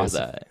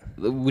philosophy,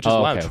 which is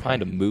why I'm trying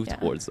to move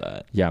towards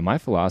that. Yeah, my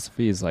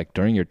philosophy is like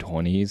during your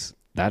 20s,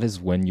 that is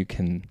when you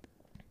can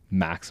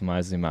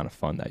maximize the amount of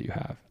fun that you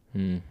have.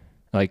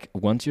 Like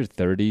once you're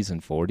 30s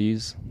and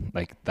 40s,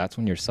 like that's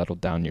when you're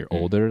settled down, you're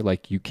older,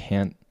 like you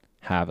can't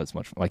have as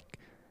much fun. Like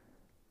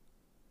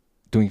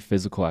doing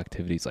physical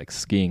activities like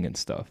skiing and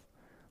stuff.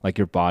 Like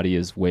your body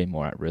is way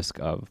more at risk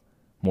of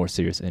more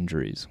serious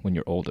injuries when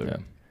you're older. Yeah.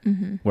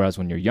 Whereas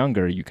when you're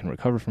younger, you can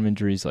recover from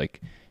injuries.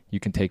 Like you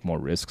can take more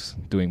risks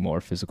doing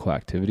more physical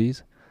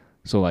activities.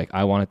 So like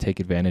I want to take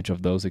advantage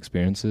of those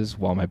experiences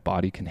while my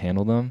body can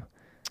handle them,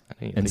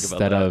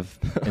 instead of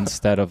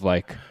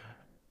like,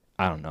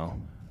 I don't know,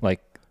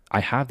 like I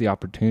have the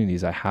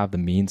opportunities, I have the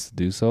means to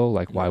do so.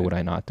 Like why would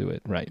I not do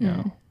it right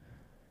now?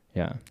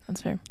 Yeah,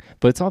 that's fair.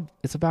 But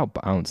it's about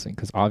balancing,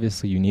 because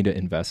obviously you need to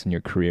invest in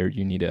your career.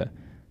 You need to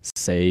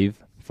save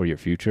for your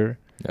future.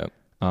 Yep.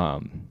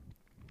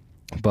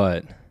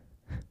 But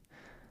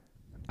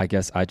I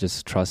guess I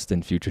just trust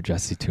in future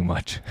Jesse too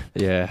much.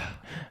 Yeah.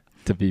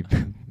 to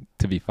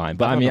be fine.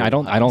 But I mean, I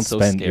don't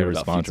spend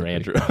irresponsibly.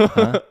 Andrew.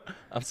 Huh?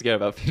 I'm scared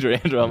about future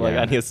Andrew. I'm like,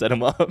 I need to set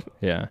him up.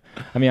 Yeah.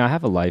 I mean, I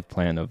have a life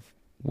plan of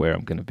where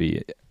I'm going to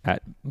be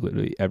at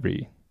literally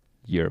every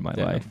year of my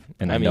life.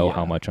 And I know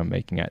how much I'm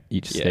making at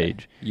each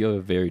stage. You have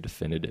a very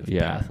definitive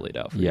path laid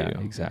out for you. Yeah,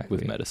 exactly.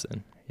 With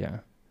medicine. Yeah.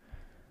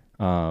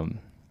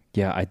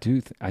 I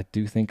do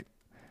think,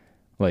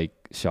 like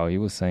Xiaoyi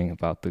was saying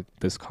about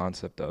this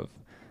concept of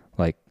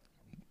like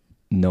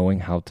knowing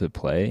how to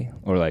play,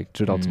 or like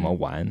知道怎么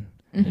玩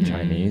in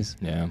Chinese.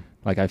 Yeah.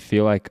 Like I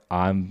feel like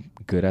I'm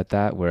good at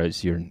that,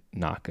 whereas you're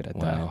not good at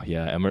that. Wow.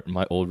 Yeah.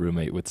 My old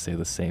roommate would say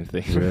the same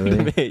thing.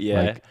 Really?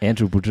 Yeah. Like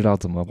Andrew 不知道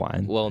怎么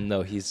玩. Well,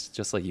 no, he's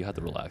just like, you have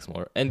to relax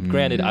more. And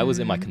granted, I was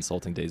in my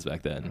consulting days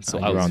back then, so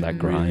I was on that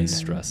grind, really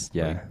stressed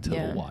to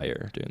the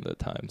wire during the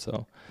time.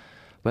 So,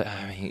 but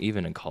I mean,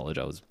 even in college,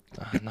 I was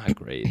not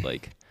great.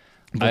 Like,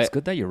 but it's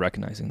good that you're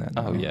recognizing that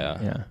now. Oh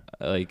yeah.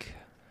 Like,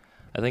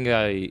 I think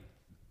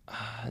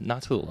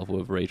not to the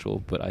level of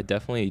Rachel, but I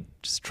definitely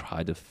just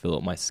tried to fill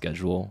up my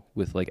schedule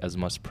with like as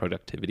much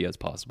productivity as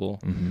possible.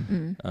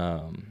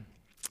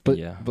 But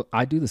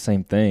I do the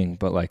same thing,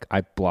 but like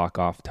I block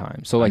off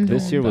time. So like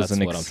this year was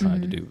what I'm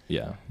trying to do.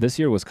 Yeah. This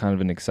year was kind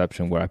of an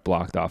exception where I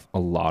blocked off a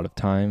lot of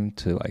time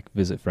to like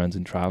visit friends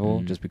and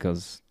travel, just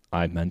because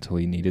I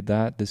mentally needed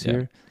that this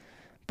year.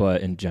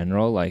 But in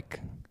general,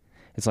 like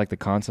it's like the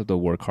concept of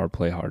work hard,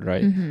 play hard,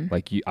 right?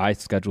 Like I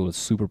scheduled a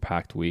super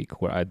packed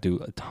week where I do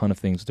a ton of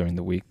things during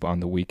the week, but on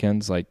the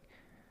weekends, like,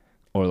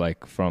 or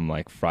like from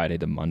like Friday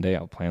to Monday,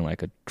 I'll plan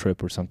like a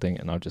trip or something,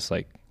 and I'll just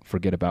like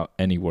forget about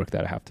any work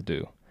that I have to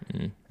do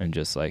and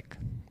just like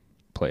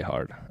play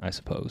hard, I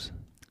suppose.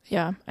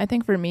 Yeah. I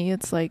think for me,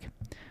 it's like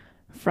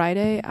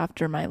Friday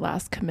after my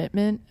last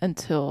commitment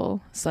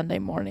until Sunday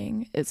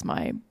morning is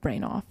my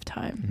brain off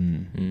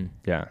time.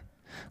 Yeah.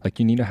 Like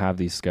you need to have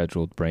these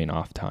scheduled brain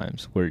off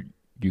times where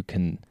you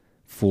can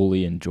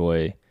fully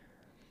enjoy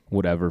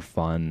whatever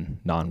fun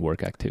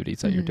non-work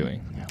activities that you're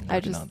doing. Yeah, I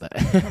just on that.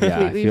 Yeah,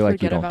 I feel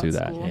like you forget don't do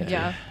about that. school.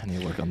 Yeah, I need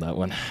to work on that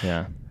one.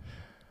 Yeah.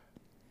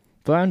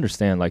 But I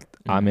understand, like,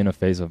 I'm in a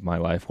phase of my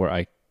life where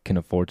I can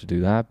afford to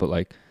do that, but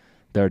like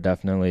there are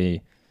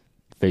definitely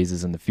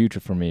phases in the future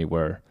for me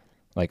where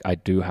like I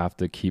do have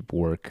to keep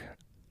work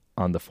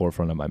on the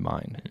forefront of my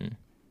mind.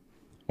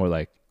 Or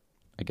like,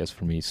 I guess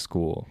for me,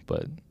 school,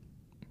 but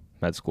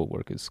med school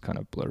work is kind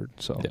of blurred.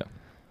 So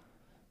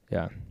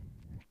yeah.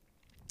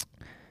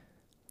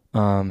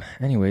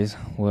 Anyways,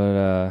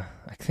 I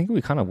think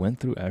we kind of went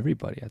through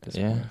everybody at this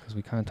point, because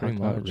we kind of talked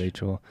about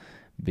Rachel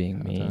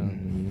being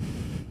mean.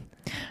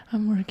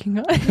 I'm working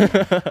on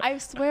it. I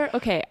swear.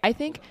 Okay, I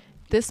think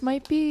this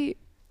might be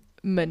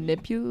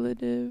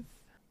manipulative.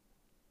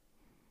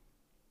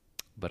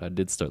 But I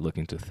did start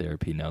looking to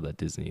therapy now that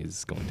Disney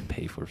is going to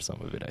pay for some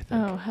of it, I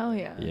think. Oh, hell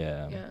yeah.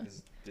 Yeah.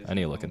 I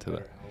need to look into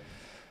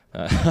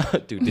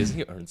that. Dude,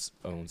 Disney owns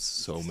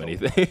so many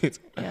things.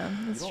 Yeah,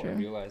 that's you true. don't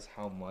realize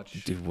how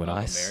much Dude, when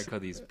America,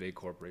 these big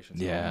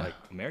corporations own. Like,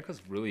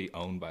 America's really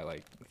owned by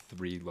like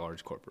 3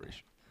 large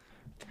corporations.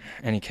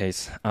 Any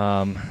case,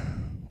 what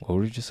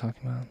were we just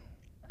talking about?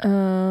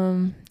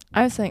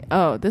 I was saying,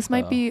 this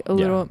might be a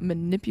little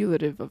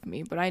manipulative of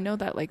me, but I know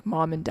that like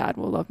mom and dad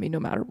will love me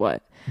no matter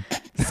what.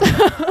 So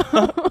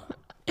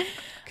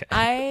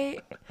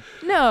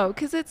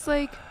because it's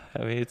like, I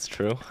mean, it's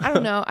true. I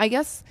don't know. I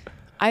guess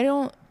I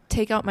don't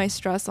take out my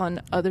stress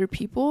on other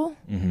people.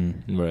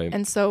 Right.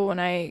 And so when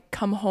I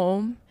come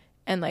home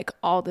and like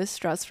all this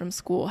stress from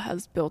school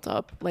has built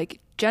up, like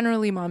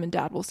generally mom and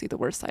dad will see the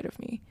worst side of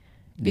me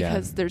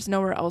because there's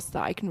nowhere else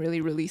that I can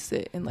really release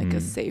it in like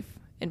a safe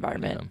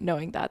environment,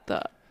 knowing that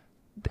they'll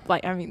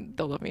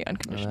love me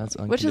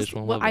unconditionally, which is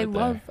what I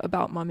love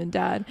about mom and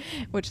dad,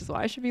 which is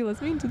why I should be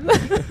listening to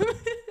them.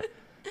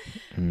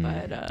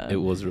 But it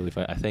was really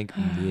fun. I think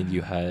me and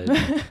you had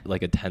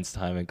like a tense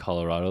time in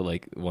Colorado,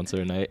 like once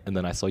other night, and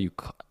then I saw you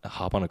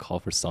hop on a call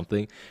for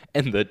something,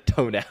 and the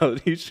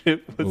tonality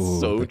shift was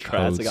so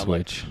drastic. I'm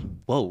like,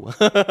 whoa.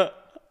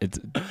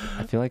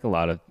 I feel like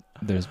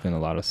there's been a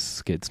lot of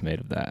skits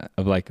made of that,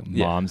 of like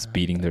moms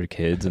beating their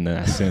kids, and then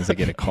as soon as they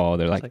get a call,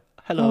 they're like,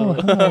 hello.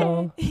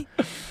 hello.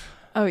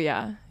 Oh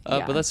yeah.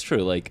 But that's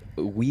true. Like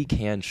we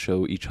can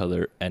show each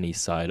other any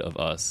side of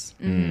us,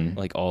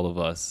 like all of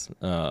us,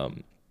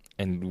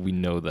 and we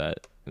know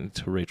that.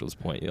 To Rachel's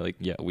point, like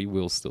we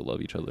will still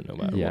love each other no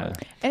matter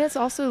what. And it's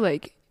also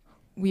like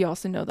we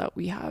also know that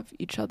we have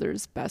each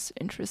other's best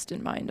interest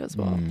in mind as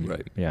well.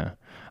 Right. Yeah.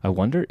 I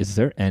wonder, is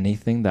there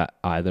anything that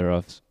either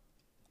of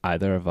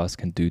us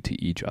can do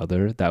to each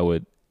other that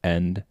would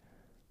end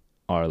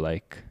our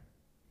like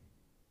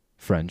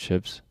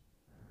friendships?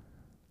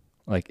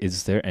 Like,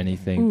 is there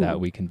anything that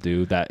we can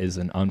do that is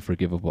an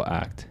unforgivable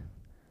act?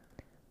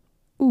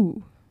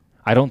 Ooh.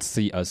 I don't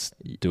see us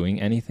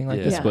doing anything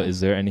like this, but is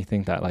there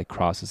anything that like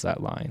crosses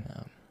that line?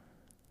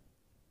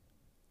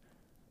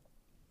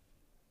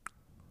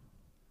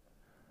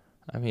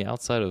 I mean,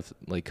 outside of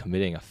like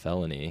committing a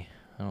felony,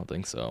 I don't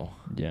think so.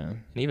 Yeah.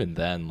 And even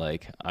then,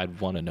 like, I'd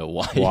want to know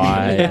why.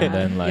 Why? And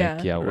then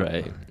like,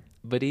 right.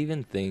 But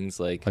even things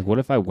like what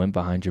if I went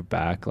behind your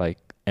back, like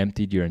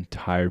emptied your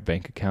entire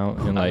bank account,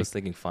 and I like was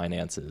thinking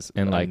finances,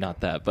 and like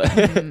not that, but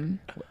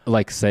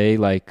like say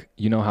like,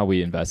 you know how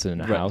we invested in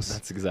a house?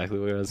 That's exactly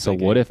what I was so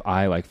thinking. what if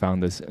I like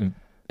found this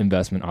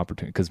investment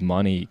opportunity? Because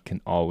money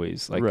can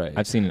always like,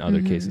 I've seen in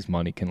other cases,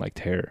 money can like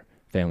tear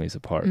families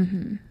apart.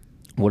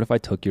 What if I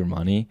took your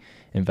money,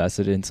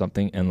 invested in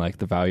something, and like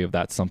the value of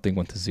that something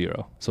went to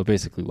zero? So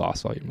basically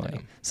lost all your money.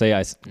 Say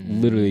I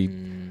literally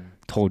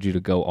told you to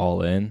go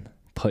all in,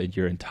 put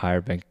your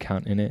entire bank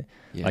account in it.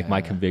 Like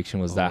my conviction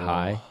was that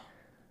high.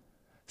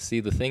 See,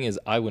 the thing is,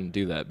 I wouldn't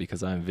do that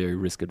because I'm very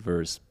risk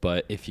adverse.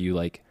 But if you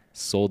like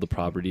sold the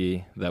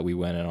property that we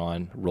went in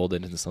on, rolled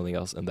it into something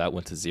else, and that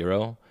went to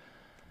zero,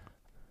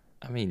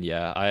 I mean,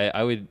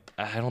 I would.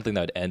 I don't think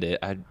that would end it.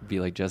 I'd be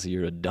like, Jesse,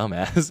 you're a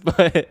dumbass.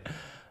 But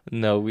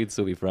no, we'd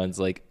still be friends.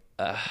 Like,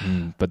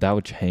 but that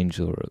would change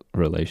the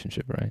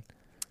relationship, right?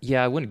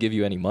 Yeah, I wouldn't give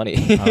you any money.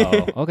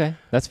 Oh, okay,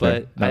 that's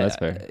fair. That's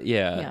fair.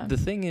 Yeah, the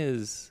thing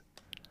is,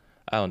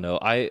 I don't know.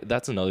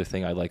 That's another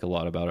thing I like a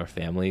lot about our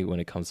family when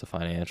it comes to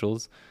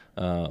financials.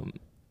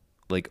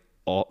 Like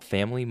all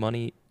family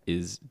money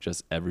is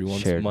just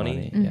everyone's shared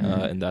money.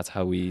 And that's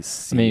how we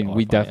see. I mean, our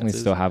we finances. definitely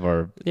still have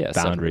our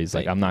boundaries.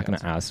 Like, I'm not going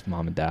to accounts. ask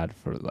mom and dad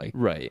for like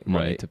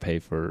money to pay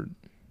for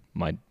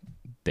my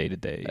day to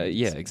day.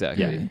 Yeah,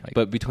 exactly. Yeah, like,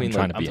 but between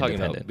I'm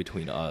talking about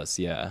between us.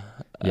 Yeah.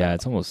 Yeah,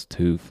 it's almost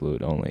too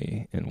fluid,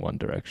 only in one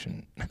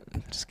direction.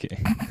 Just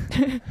kidding.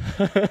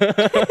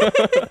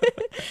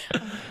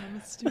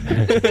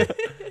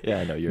 Yeah,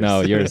 I know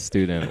you're a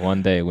student.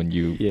 One day when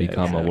you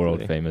become a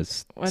world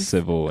famous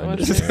civil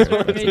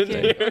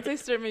engineer. Once I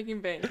start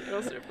making bank,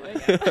 it'll start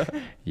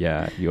playing.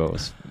 Yeah, you owe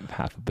us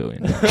 $500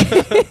 million.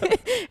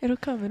 It'll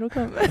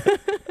come.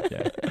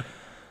 Yeah.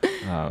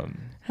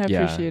 I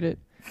appreciate it.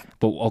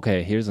 But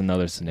okay, here's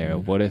another scenario.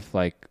 What if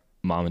like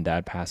mom and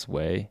dad pass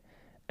away,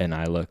 and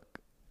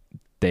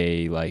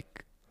they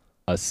like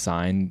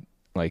assign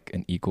like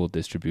an equal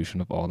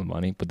distribution of all the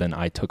money, but then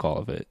I took all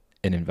of it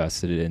and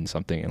invested it in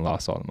something and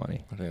lost all the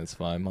money. I think that's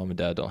fine. Mom and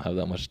dad don't have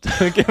that much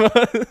to give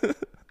up.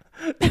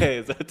 Hey,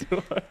 is that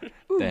too hard?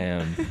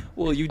 Damn.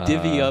 Well, you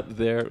divvy up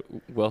their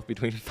wealth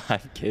between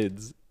 5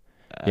 kids.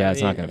 Yeah,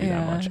 it's not going to be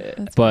that much.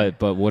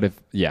 But what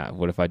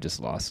if I just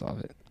lost all of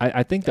it?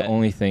 I think the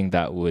only thing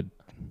that would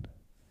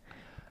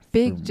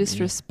big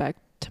disrespect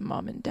to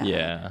mom and dad.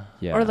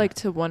 Yeah. Or like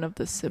to one of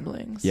the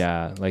siblings.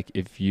 Yeah, like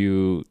if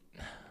you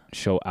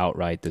show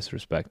outright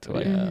disrespect to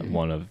like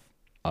one of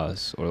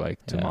us or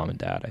like to mom and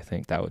dad, I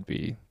think that would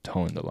be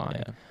towing the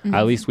line.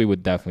 At least we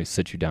would definitely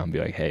sit you down and be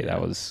like, hey,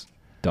 that was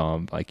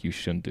dumb, like you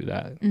shouldn't do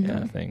that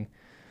kind of thing.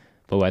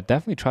 But I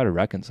definitely try to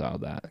reconcile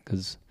that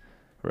because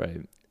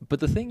but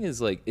the thing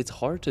is, like, it's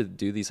hard to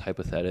do these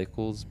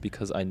hypotheticals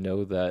because I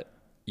know that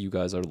you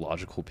guys are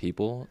logical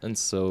people, and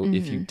so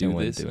if you do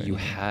this, you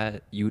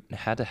had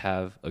to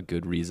have a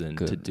good reason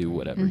to do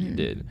whatever you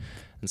did.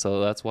 And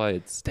so that's why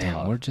it's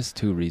tough. We're just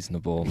too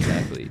reasonable.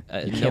 Exactly.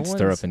 You can't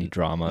stir up any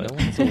drama. No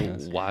one's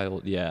so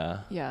wild.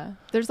 Yeah.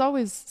 There's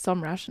always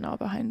some rationale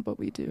behind what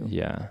we do.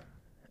 Yeah.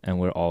 And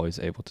we're always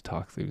able to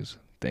talk through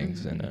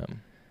things and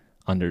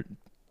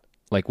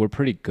like we're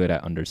pretty good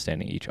at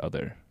understanding each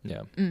other.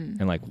 Yeah.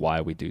 And like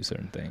why we do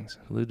certain things.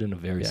 We lived in a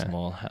very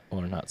small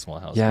or not small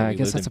house. Yeah, I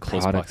guess that's a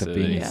product of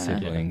being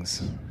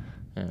siblings.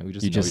 Yeah, we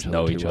just you just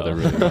know each other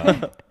really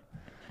well.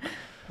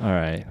 All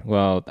right.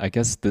 Well, I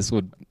guess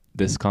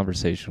this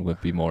conversation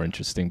would be more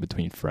interesting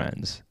between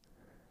friends.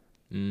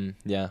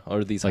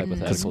 Or these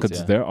hypotheticals.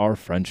 Because there are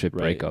friendship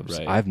breakups.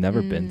 Right. I've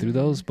never been through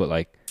those, but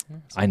like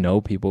I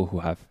know people who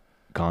have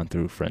gone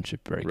through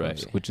friendship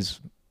breakups, which is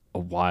a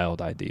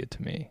wild idea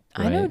to me.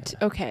 Right?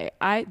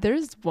 I know.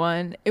 There's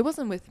one. It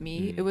wasn't with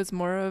me. It was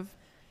more of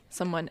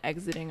someone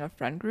exiting a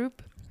friend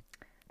group,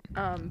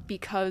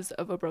 because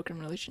of a broken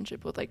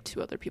relationship with like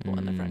 2 other people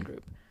in the friend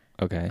group.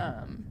 Okay.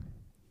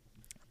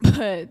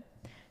 But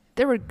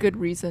there were good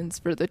reasons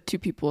for the 2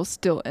 people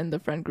still in the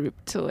friend group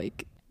to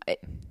like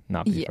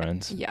not be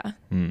friends. Yeah.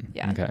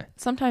 Yeah. Okay.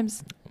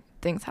 Sometimes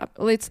things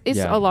happen. It's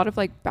a lot of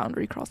like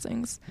boundary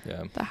crossings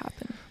that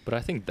happen. But I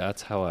think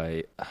that's how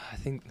I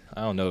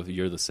don't know if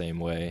you're the same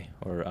way,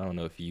 or I don't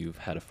know if you've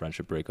had a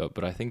friendship breakup,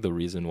 but I think the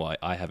reason why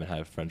I haven't had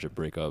a friendship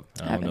breakup,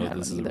 I don't know if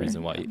this is the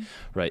reason why,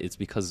 it's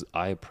because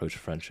I approach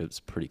friendships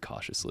pretty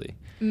cautiously,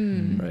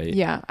 right?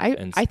 Yeah,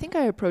 I think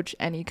I approach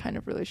any kind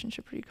of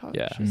relationship pretty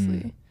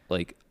cautiously. Yeah.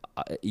 Like,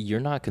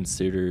 you're not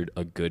considered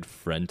a good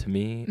friend to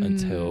me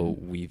until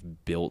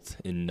we've built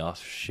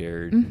enough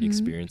shared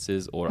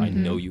experiences, or I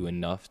know you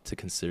enough to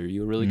consider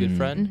you a really good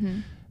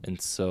friend. And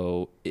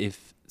so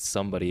if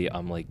somebody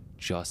I'm like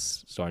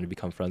just starting to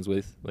become friends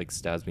with like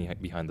stabs me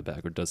behind the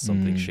back or does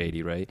something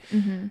shady, right?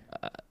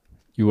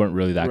 You weren't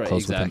really that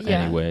close with them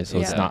anyway, so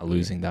it's not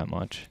losing that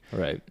much.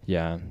 Right.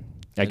 Yeah.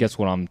 I guess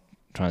what I'm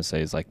trying to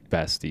say is like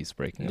besties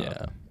breaking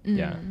up.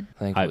 Yeah.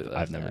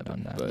 I've never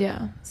done that.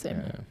 Yeah,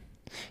 same.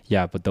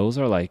 Yeah, but those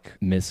are like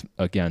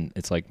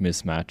it's like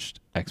mismatched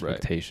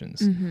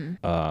expectations.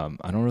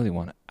 I don't really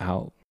want to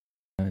out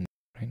right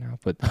now,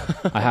 but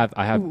I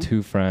have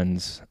 2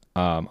 friends.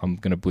 I'm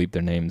gonna bleep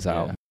their names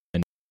out,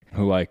 and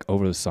who like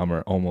over the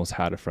summer almost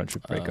had a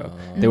friendship breakup.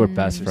 They were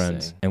best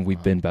friends, and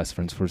we've been best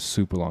friends for a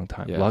super long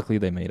time. Luckily,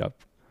 they made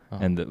up,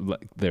 and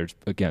they're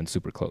again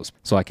super close.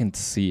 So I can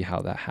see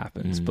how that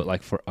happens. But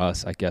like for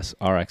us, I guess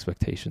our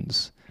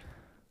expectations.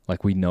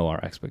 Like we know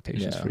our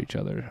expectations for each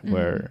other,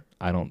 where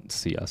I don't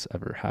see us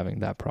ever having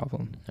that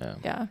problem.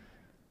 Yeah.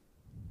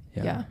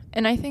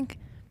 And I think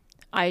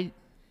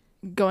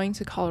going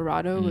to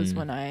Colorado was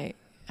when I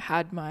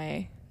had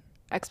my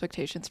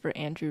expectations for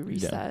Andrew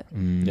reset,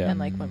 and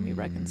like when we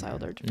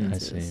reconciled our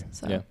differences. I see.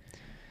 So.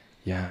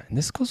 Yeah, and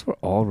this goes for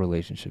all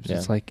relationships.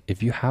 It's like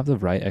if you have the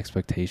right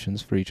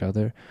expectations for each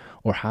other,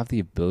 or have the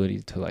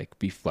ability to like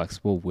be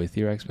flexible with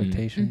your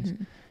expectations,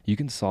 you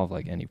can solve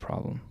like any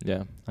problem.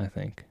 Yeah, I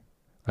think.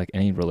 Like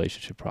any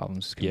relationship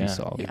problems can be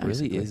solved. It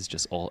really is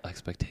just all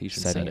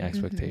expectations. Setting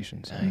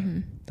expectations.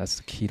 That's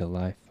the key to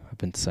life. I've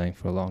been saying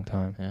for a long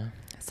time. Yeah.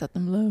 Set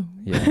them low.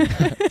 Yeah.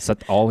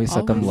 always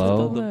set them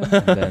low.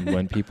 And then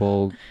when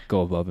people go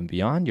above and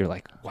beyond, you're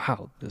like,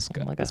 wow, this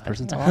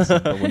person's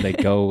awesome. But when they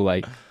go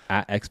like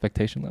at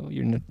expectation level,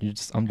 you're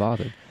just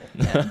unbothered.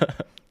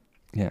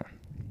 Yeah.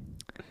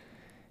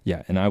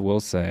 And I will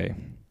say,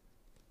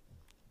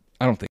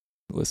 I don't think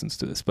he listens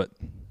to this, but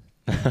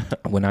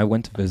when I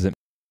went to visit,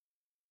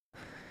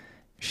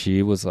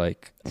 she was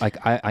like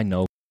I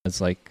know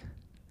it's like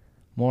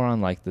more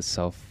on like the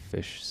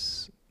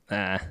selfish.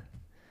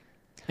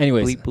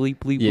 Anyways, bleep.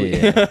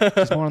 Yeah.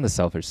 She's more on the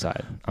selfish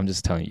side. I'm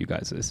just telling you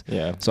guys this.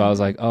 Yeah. So I was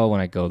like, oh,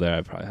 when I go there,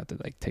 I probably have to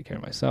like take care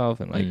of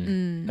myself, and like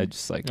I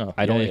just like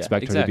I don't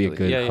expect her to be a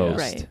good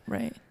host,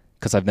 right?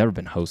 Because I've never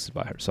been hosted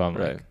by her, so I'm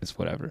like it's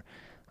whatever.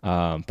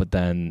 But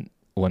then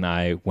when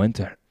I went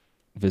to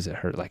visit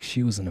her, like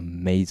she was an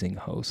amazing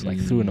host, like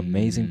threw an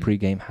amazing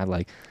pregame, had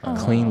like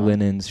clean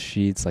linens,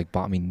 sheets, like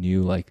bought me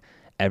new like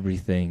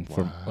everything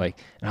for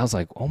like, and I was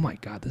like, oh my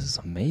god, this is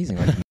amazing.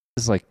 Like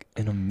is like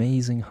an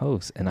amazing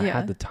host, and I Yeah.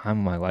 had the time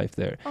of my life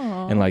there.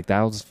 Aw. And like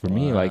that was for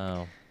me, like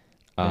Wow.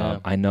 Yeah.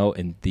 I know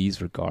in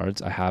these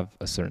regards I have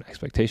a certain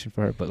expectation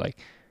for her, but like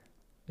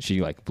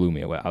she like blew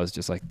me away. I was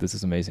just like, this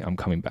is amazing. I'm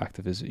coming back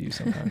to visit you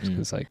sometimes.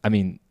 Because like, I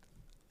mean,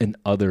 in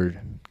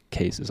other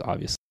cases,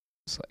 obviously,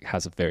 it's like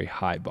has a very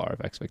high bar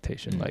of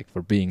expectation, like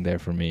for being there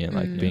for me and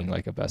like being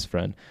like a best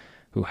friend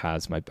who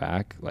has my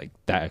back. Like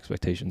that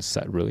expectation is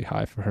set really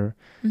high for her,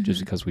 just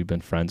because we've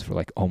been friends for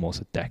like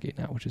almost a decade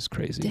now, which is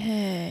crazy.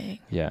 Dang.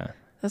 Yeah.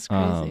 That's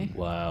crazy.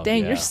 Wow.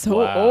 Dang, yeah. you're so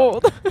Wow.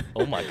 old.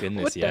 Oh my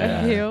goodness. What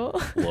yeah. the hell?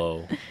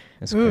 Whoa.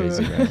 It's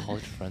crazy, man.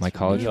 College friends. My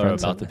college we are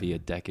friends about are- to be a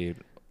decade.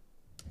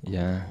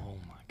 Yeah. Oh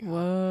my god.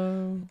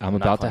 Whoa. I'm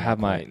not about to quite have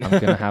that my, quite. I'm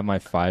going to have my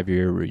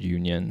 5-year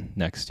reunion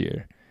next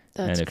year.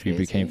 That's and if crazy. you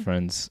became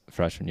friends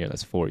freshman year,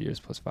 that's 4 years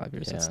plus 5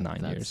 years. That's 9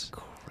 that's years.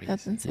 Crazy.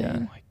 That's insane. Yeah. Oh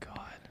my god.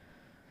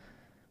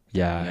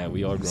 Yeah. Yeah,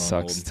 we are growing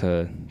sucks old.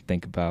 to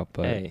think about,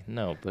 but Hey,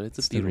 no, but it's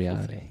a it's the beautiful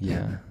reality. thing.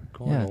 Yeah.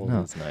 Growing Yeah, old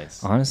no. is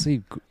nice.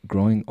 Honestly,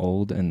 growing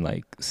old and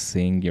like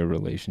seeing your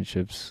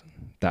relationships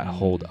that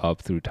hold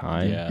up through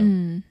time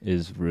Yeah.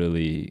 is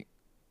really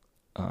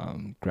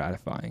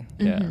gratifying.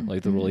 Yeah, Mhm,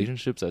 like the mhm.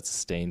 relationships that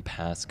sustain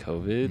past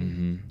COVID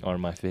Mm-hmm. are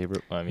my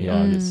favorite. I mean,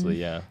 Yeah. obviously,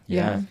 yeah.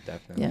 Yeah.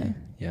 Definitely.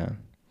 Yeah.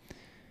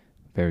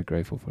 Very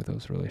grateful for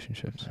those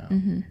relationships. Yeah.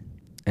 Mm-hmm.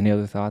 Any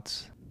other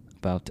thoughts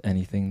about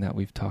anything that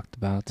we've talked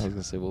about? I was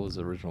gonna say, what was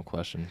the original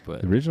question?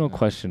 But The original yeah.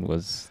 question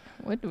was,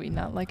 What do we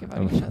not like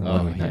about what each other?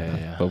 Oh, we not- yeah,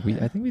 yeah. but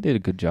I think we did a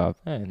good job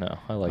Hey, no,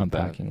 I like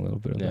unpacking a little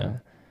bit of Yeah.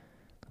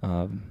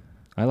 that.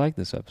 I like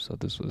this episode.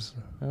 This was,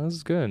 that. That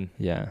was good.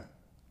 yeah,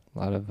 a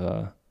lot of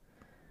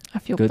I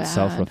feel good bad.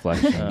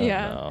 self-reflection.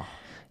 Yeah. No.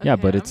 Yeah,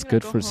 Okay, but I'm it's gonna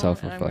good go for home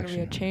and I'm gonna be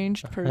self-reflection. a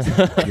changed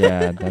person.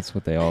 Yeah, that's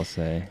what they all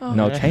say. Oh.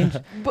 No, change.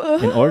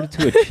 In order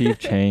to achieve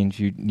change,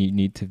 you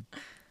need to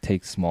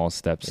take small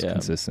steps Yeah.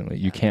 consistently.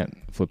 You can't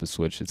flip a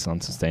switch. It's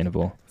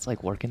unsustainable. It's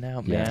like working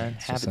out, Yeah, man.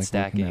 it's just Habit like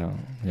stacking, working out.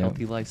 Yep.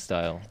 healthy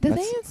lifestyle. The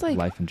That's thing is, like,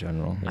 life in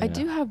general. I Yeah.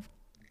 do have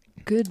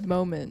good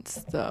moments,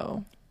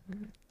 though.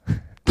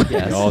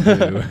 Yes. We all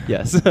do.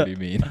 Yes. What do you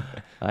mean?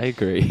 I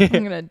agree.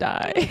 I'm gonna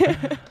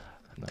die.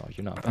 No,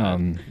 you're not.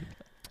 Bad.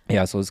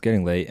 Yeah, so it's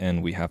getting late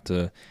and we have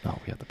to No,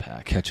 we have to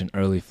pack. catch an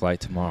early flight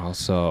tomorrow.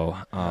 So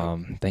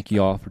thank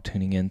you all for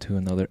tuning in to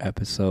another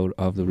episode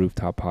of the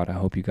Rooftop Pod. I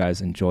hope you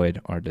guys enjoyed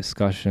our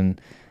discussion,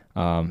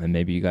 and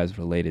maybe you guys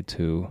related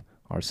to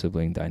our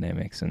sibling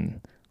dynamics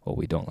and what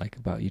we don't like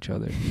about each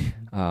other.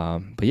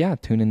 But yeah,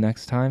 tune in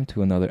next time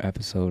to another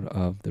episode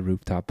of the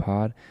Rooftop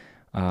Pod.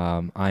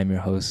 I'm your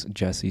host,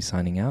 Jesse,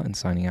 signing out, and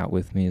signing out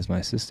with me is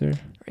my sister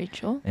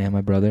Rachel. and my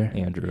brother,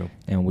 Andrew.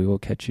 and we will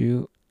catch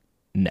you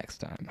next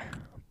time.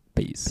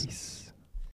 Peace. Peace.